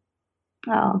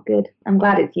 Oh, good. I'm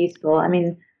glad it's useful. I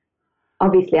mean,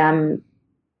 obviously, I'm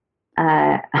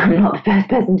not the first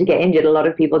person to get injured. A lot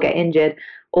of people get injured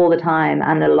all the time,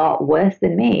 and a lot worse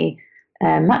than me,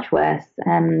 much worse.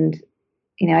 And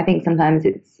I think sometimes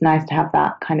it's nice to have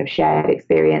that kind of shared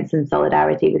experience and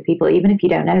solidarity with people, even if you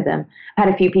don't know them. I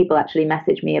had a few people actually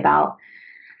message me about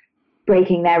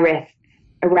breaking their wrists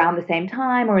around the same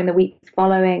time or in the weeks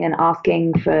following, and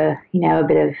asking for, a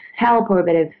bit of help or a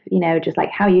bit of, just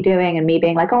like, how are you doing? And me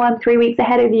being like, oh, I'm 3 weeks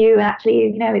ahead of you. And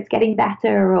actually, it's getting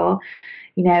better. Or,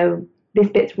 this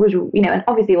bit was, and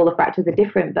obviously all the fractures are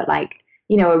different, but like,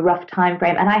 a rough time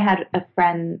frame. And I've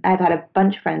had a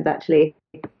bunch of friends actually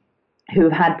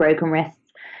who've had broken wrists.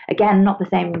 Again, not the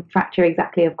same fracture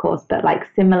exactly, of course, but like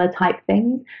similar type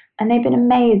things. And they've been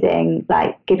amazing,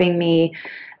 like giving me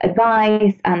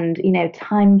advice and,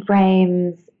 time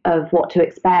frames of what to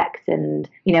expect. And,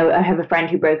 I have a friend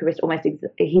who broke a wrist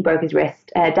he broke his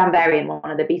wrist, Dan Varian,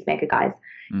 one of the Beastmaker guys.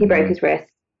 Mm-hmm. He broke his wrist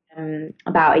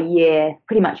about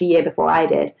pretty much a year before I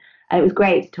did. And it was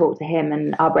great to talk to him,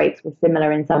 and our breaks were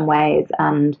similar in some ways.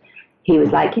 And he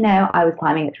was like, I was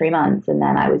climbing at 3 months, and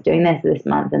then I was doing this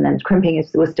month, and then crimping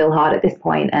was still hard at this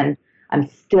point, and I'm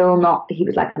still not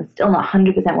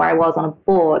 100% where I was on a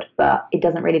board, but it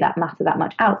doesn't really matter that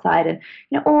much outside, and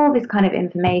all this kind of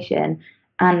information.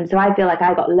 And so I feel like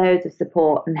I got loads of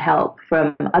support and help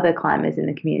from other climbers in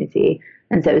the community,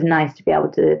 and so it was nice to be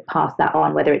able to pass that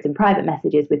on, whether it's in private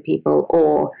messages with people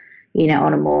or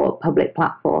on a more public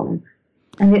platform.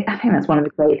 And I think that's one of the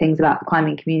great things about the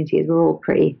climbing community, is we're all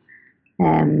pretty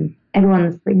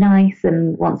everyone's pretty nice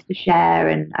and wants to share,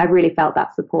 and I really felt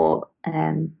that support,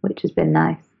 which has been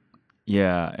nice.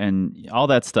 Yeah, and all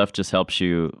that stuff just helps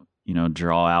you,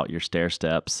 draw out your stair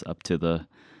steps up to the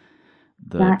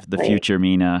future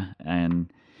Mina.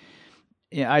 And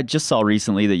yeah, I just saw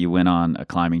recently that you went on a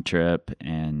climbing trip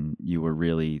and you were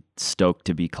really stoked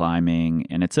to be climbing,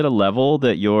 and it's at a level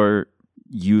that you're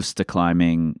used to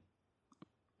climbing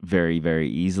very, very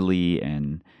easily,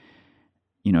 and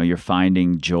you're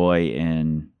finding joy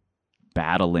in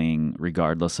battling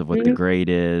regardless of what the grade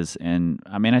is. And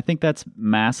I mean, I think that's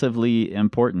massively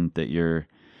important, that you're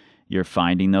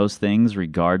finding those things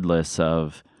regardless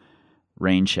of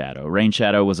Rain Shadow. Rain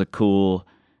Shadow was a cool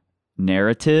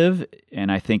narrative,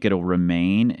 and I think it'll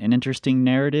remain an interesting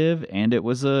narrative, and it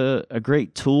was a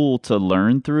great tool to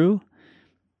learn through,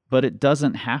 but it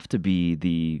doesn't have to be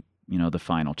the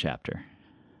final chapter.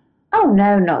 Oh,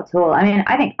 no, not at all. I mean,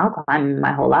 I think I'll climb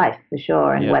my whole life for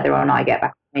sure. And whether or not I get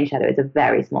back to Rain Shadow is a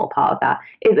very small part of that.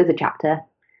 It was a chapter.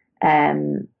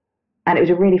 And it was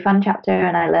a really fun chapter,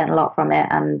 and I learned a lot from it.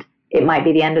 And it might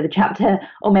be the end of the chapter,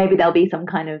 or maybe there'll be some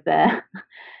kind of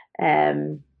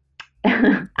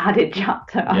added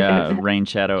chapter. Yeah, Rain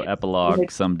Shadow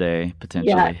epilogue someday,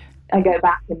 potentially. Yeah, I go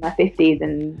back in my 50s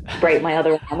and break my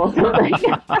other arm or something.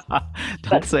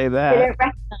 Don't say that. They don't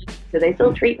recognize me, so they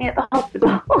still treat me at the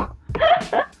hospital.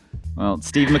 Well,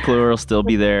 Steve McClure will still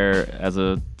be there as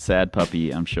a sad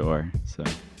puppy, I'm sure. So.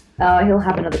 Oh, he'll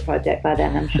have another project by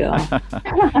then, I'm sure.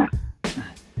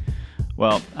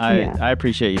 Well, I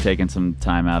appreciate you taking some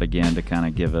time out again to kind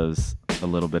of give us a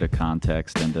little bit of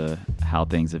context into how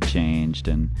things have changed.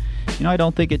 And, I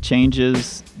don't think it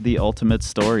changes the ultimate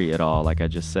story at all. Like I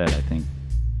just said,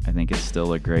 I think it's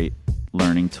still a great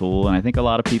learning tool. And I think a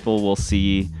lot of people will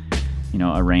see,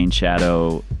 a Rain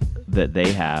Shadow that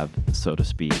they have, so to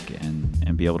speak,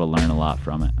 and be able to learn a lot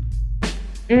from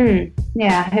it.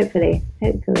 Yeah, hopefully.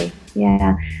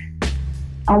 Yeah.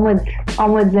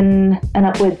 Onwards and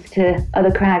upwards to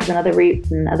other crags and other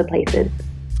routes and other places.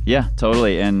 Yeah,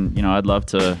 totally. And, I'd love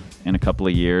to, in a couple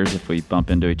of years, if we bump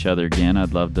into each other again,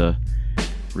 I'd love to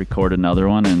record another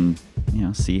one and,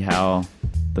 see how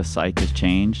the site has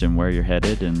changed and where you're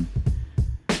headed and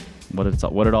what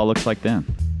it all looks like then.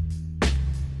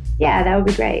 Yeah, that would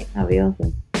be great. That would be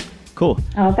awesome. Cool.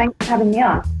 Oh, thanks for having me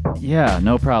on. Yeah,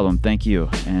 no problem. Thank you.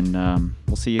 And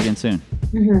we'll see you again soon.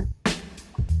 Mm-hmm.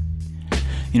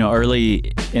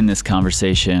 Early in this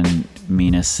conversation,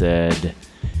 Mina said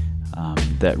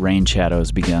that Rain Shadow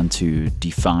has begun to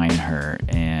define her,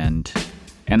 and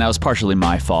that was partially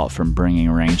my fault from bringing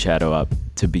Rain Shadow up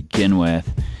to begin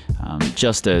with.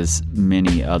 just as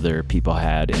many other people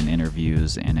had in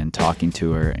interviews and in talking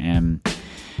to her. And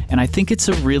I think it's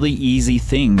a really easy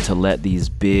thing to let these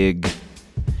big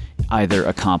either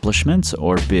accomplishments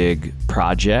or big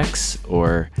projects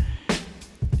or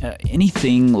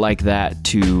anything like that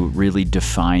to really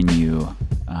define you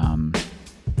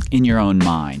in your own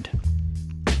mind.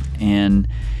 And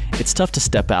it's tough to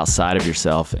step outside of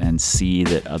yourself and see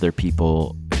that other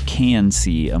people can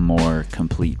see a more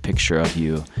complete picture of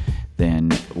you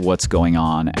than what's going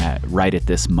on right at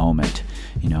this moment.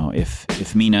 You know,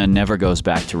 if Mina never goes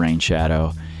back to Rain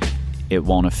Shadow, it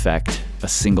won't affect a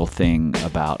single thing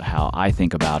about how I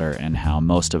think about her and how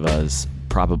most of us,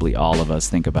 probably all of us,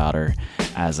 think about her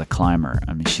as a climber.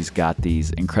 I mean, she's got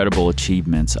these incredible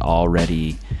achievements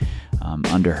already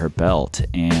under her belt,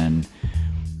 and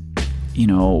you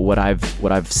know what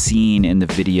I've seen in the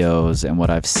videos and what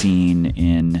I've seen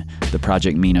in the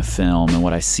Project Mina film and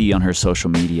what I see on her social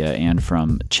media and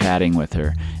from chatting with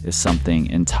her is something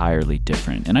entirely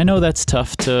different. And I know that's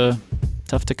tough to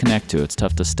connect to. It's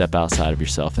tough to step outside of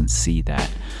yourself and see that.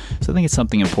 So I think it's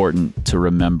something important to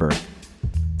remember,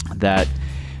 that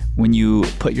when you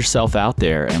put yourself out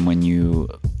there and when you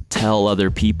tell other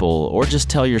people, or just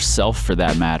tell yourself for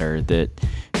that matter, that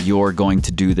you're going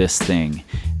to do this thing,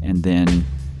 and then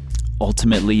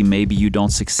ultimately maybe you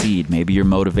don't succeed, maybe your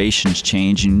motivations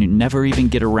change and you never even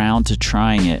get around to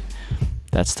trying it,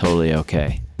 that's totally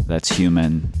okay. That's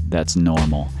human, that's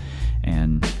normal.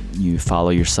 And you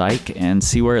follow your psyche and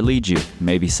see where it leads you.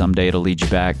 Maybe someday it'll lead you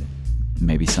back,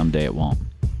 maybe someday it won't.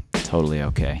 Totally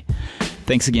okay.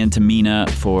 Thanks again to Mina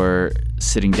for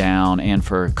sitting down and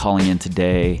for calling in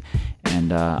today.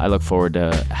 And I look forward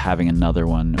to having another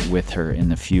one with her in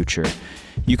the future.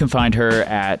 You can find her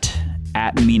at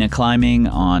Mina Climbing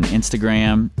on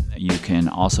Instagram. You can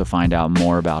also find out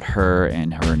more about her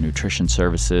and her nutrition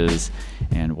services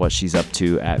and what she's up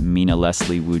to at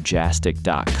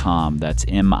MinaLeslie-Wujastyk.com. That's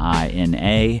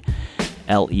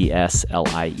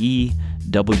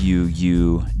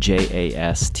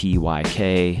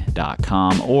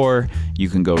MinaLeslie-Wujastyk.com. Or you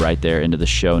can go right there into the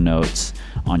show notes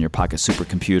on your pocket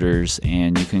supercomputers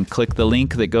and you can click the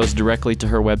link that goes directly to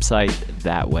her website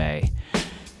that way.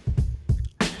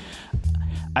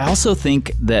 I also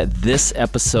think that this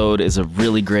episode is a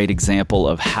really great example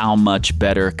of how much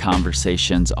better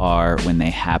conversations are when they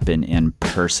happen in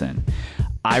person.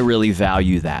 I really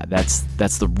value that.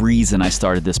 That's the reason I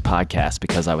started this podcast,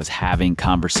 because I was having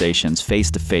conversations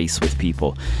face to face with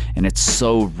people. And it's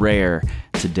so rare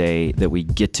today that we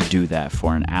get to do that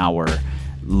for an hour,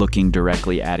 looking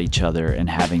directly at each other and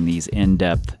having these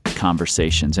in-depth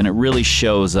conversations. And it really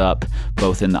shows up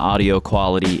both in the audio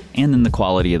quality and in the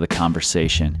quality of the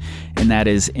conversation. And that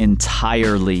is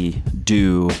entirely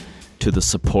due to the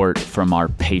support from our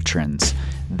patrons.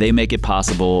 They make it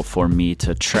possible for me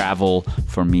to travel,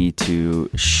 for me to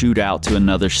shoot out to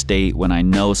another state when I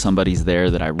know somebody's there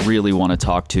that I really want to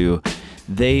talk to.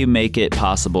 They make it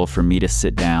possible for me to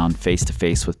sit down face to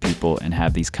face with people and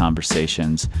have these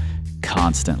conversations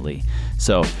constantly.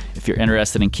 So if you're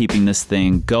interested in keeping this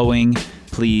thing going,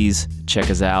 please check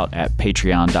us out at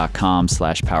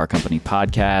patreon.com/Power Company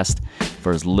Podcast.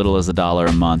 For as little as $1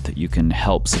 a month, you can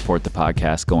help support the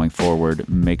podcast going forward,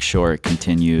 make sure it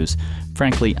continues.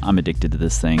 Frankly, I'm addicted to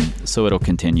this thing, so it'll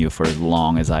continue for as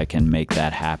long as I can make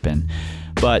that happen.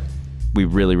 But we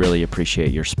really, really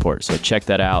appreciate your support. So check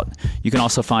that out. You can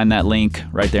also find that link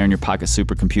right there in your pocket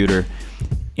supercomputer.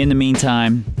 In the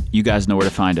meantime, you guys know where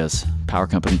to find us.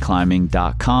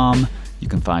 PowerCompanyClimbing.com. You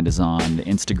can find us on the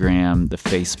Instagram, the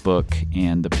Facebook,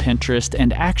 and the Pinterest.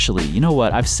 And actually, you know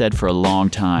what? I've said for a long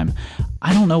time,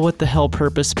 I don't know what the hell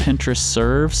purpose Pinterest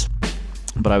serves,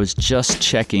 but I was just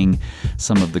checking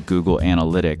some of the Google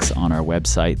Analytics on our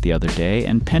website the other day,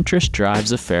 and Pinterest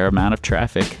drives a fair amount of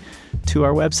traffic to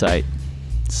our website.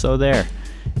 So there,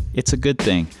 it's a good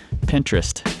thing.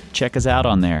 Pinterest, check us out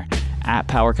on there, at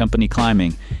Power Company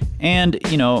Climbing. And,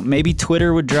 you know, maybe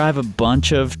Twitter would drive a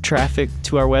bunch of traffic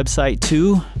to our website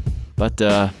too, but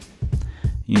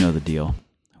you know the deal.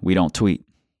 We don't tweet.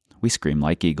 We scream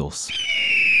like eagles.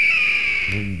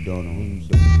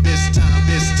 This time,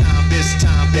 to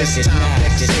build power.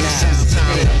 This time to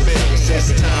build power.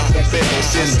 This time to build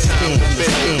power. This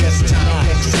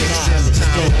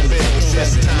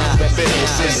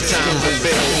time to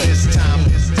build power.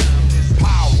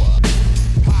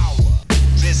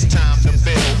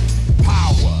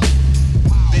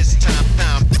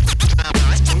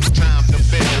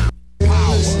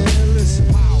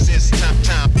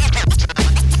 time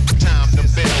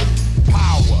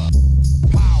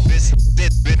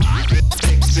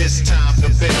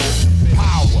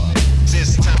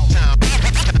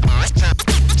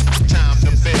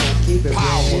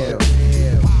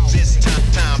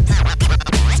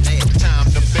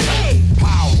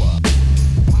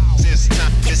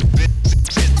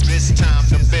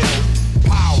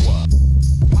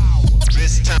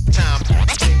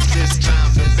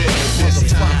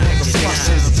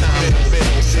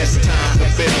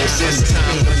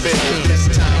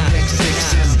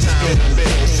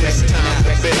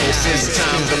It's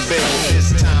time to build.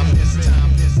 It's time.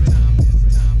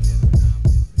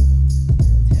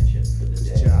 Attention for the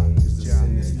day.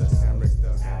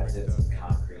 Added some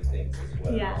concrete things as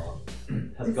well. Yeah.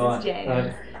 How's it going?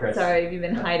 James. Chris. Sorry, have you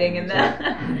been hiding in there?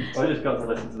 I just got to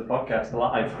listen to the podcast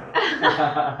live.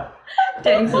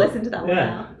 Don't need to listen to that one Yeah.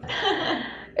 now.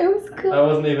 It was cool. I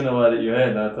wasn't even aware that you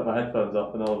heard that. I took my headphones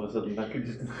off and all of a sudden I could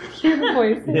just... Your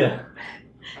voice. Yeah.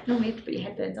 Normally you have to put your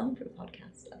headphones on for the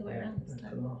podcast, the other way around this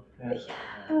time. Yeah.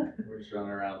 We're just running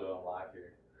around doing live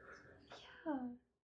here. Yeah.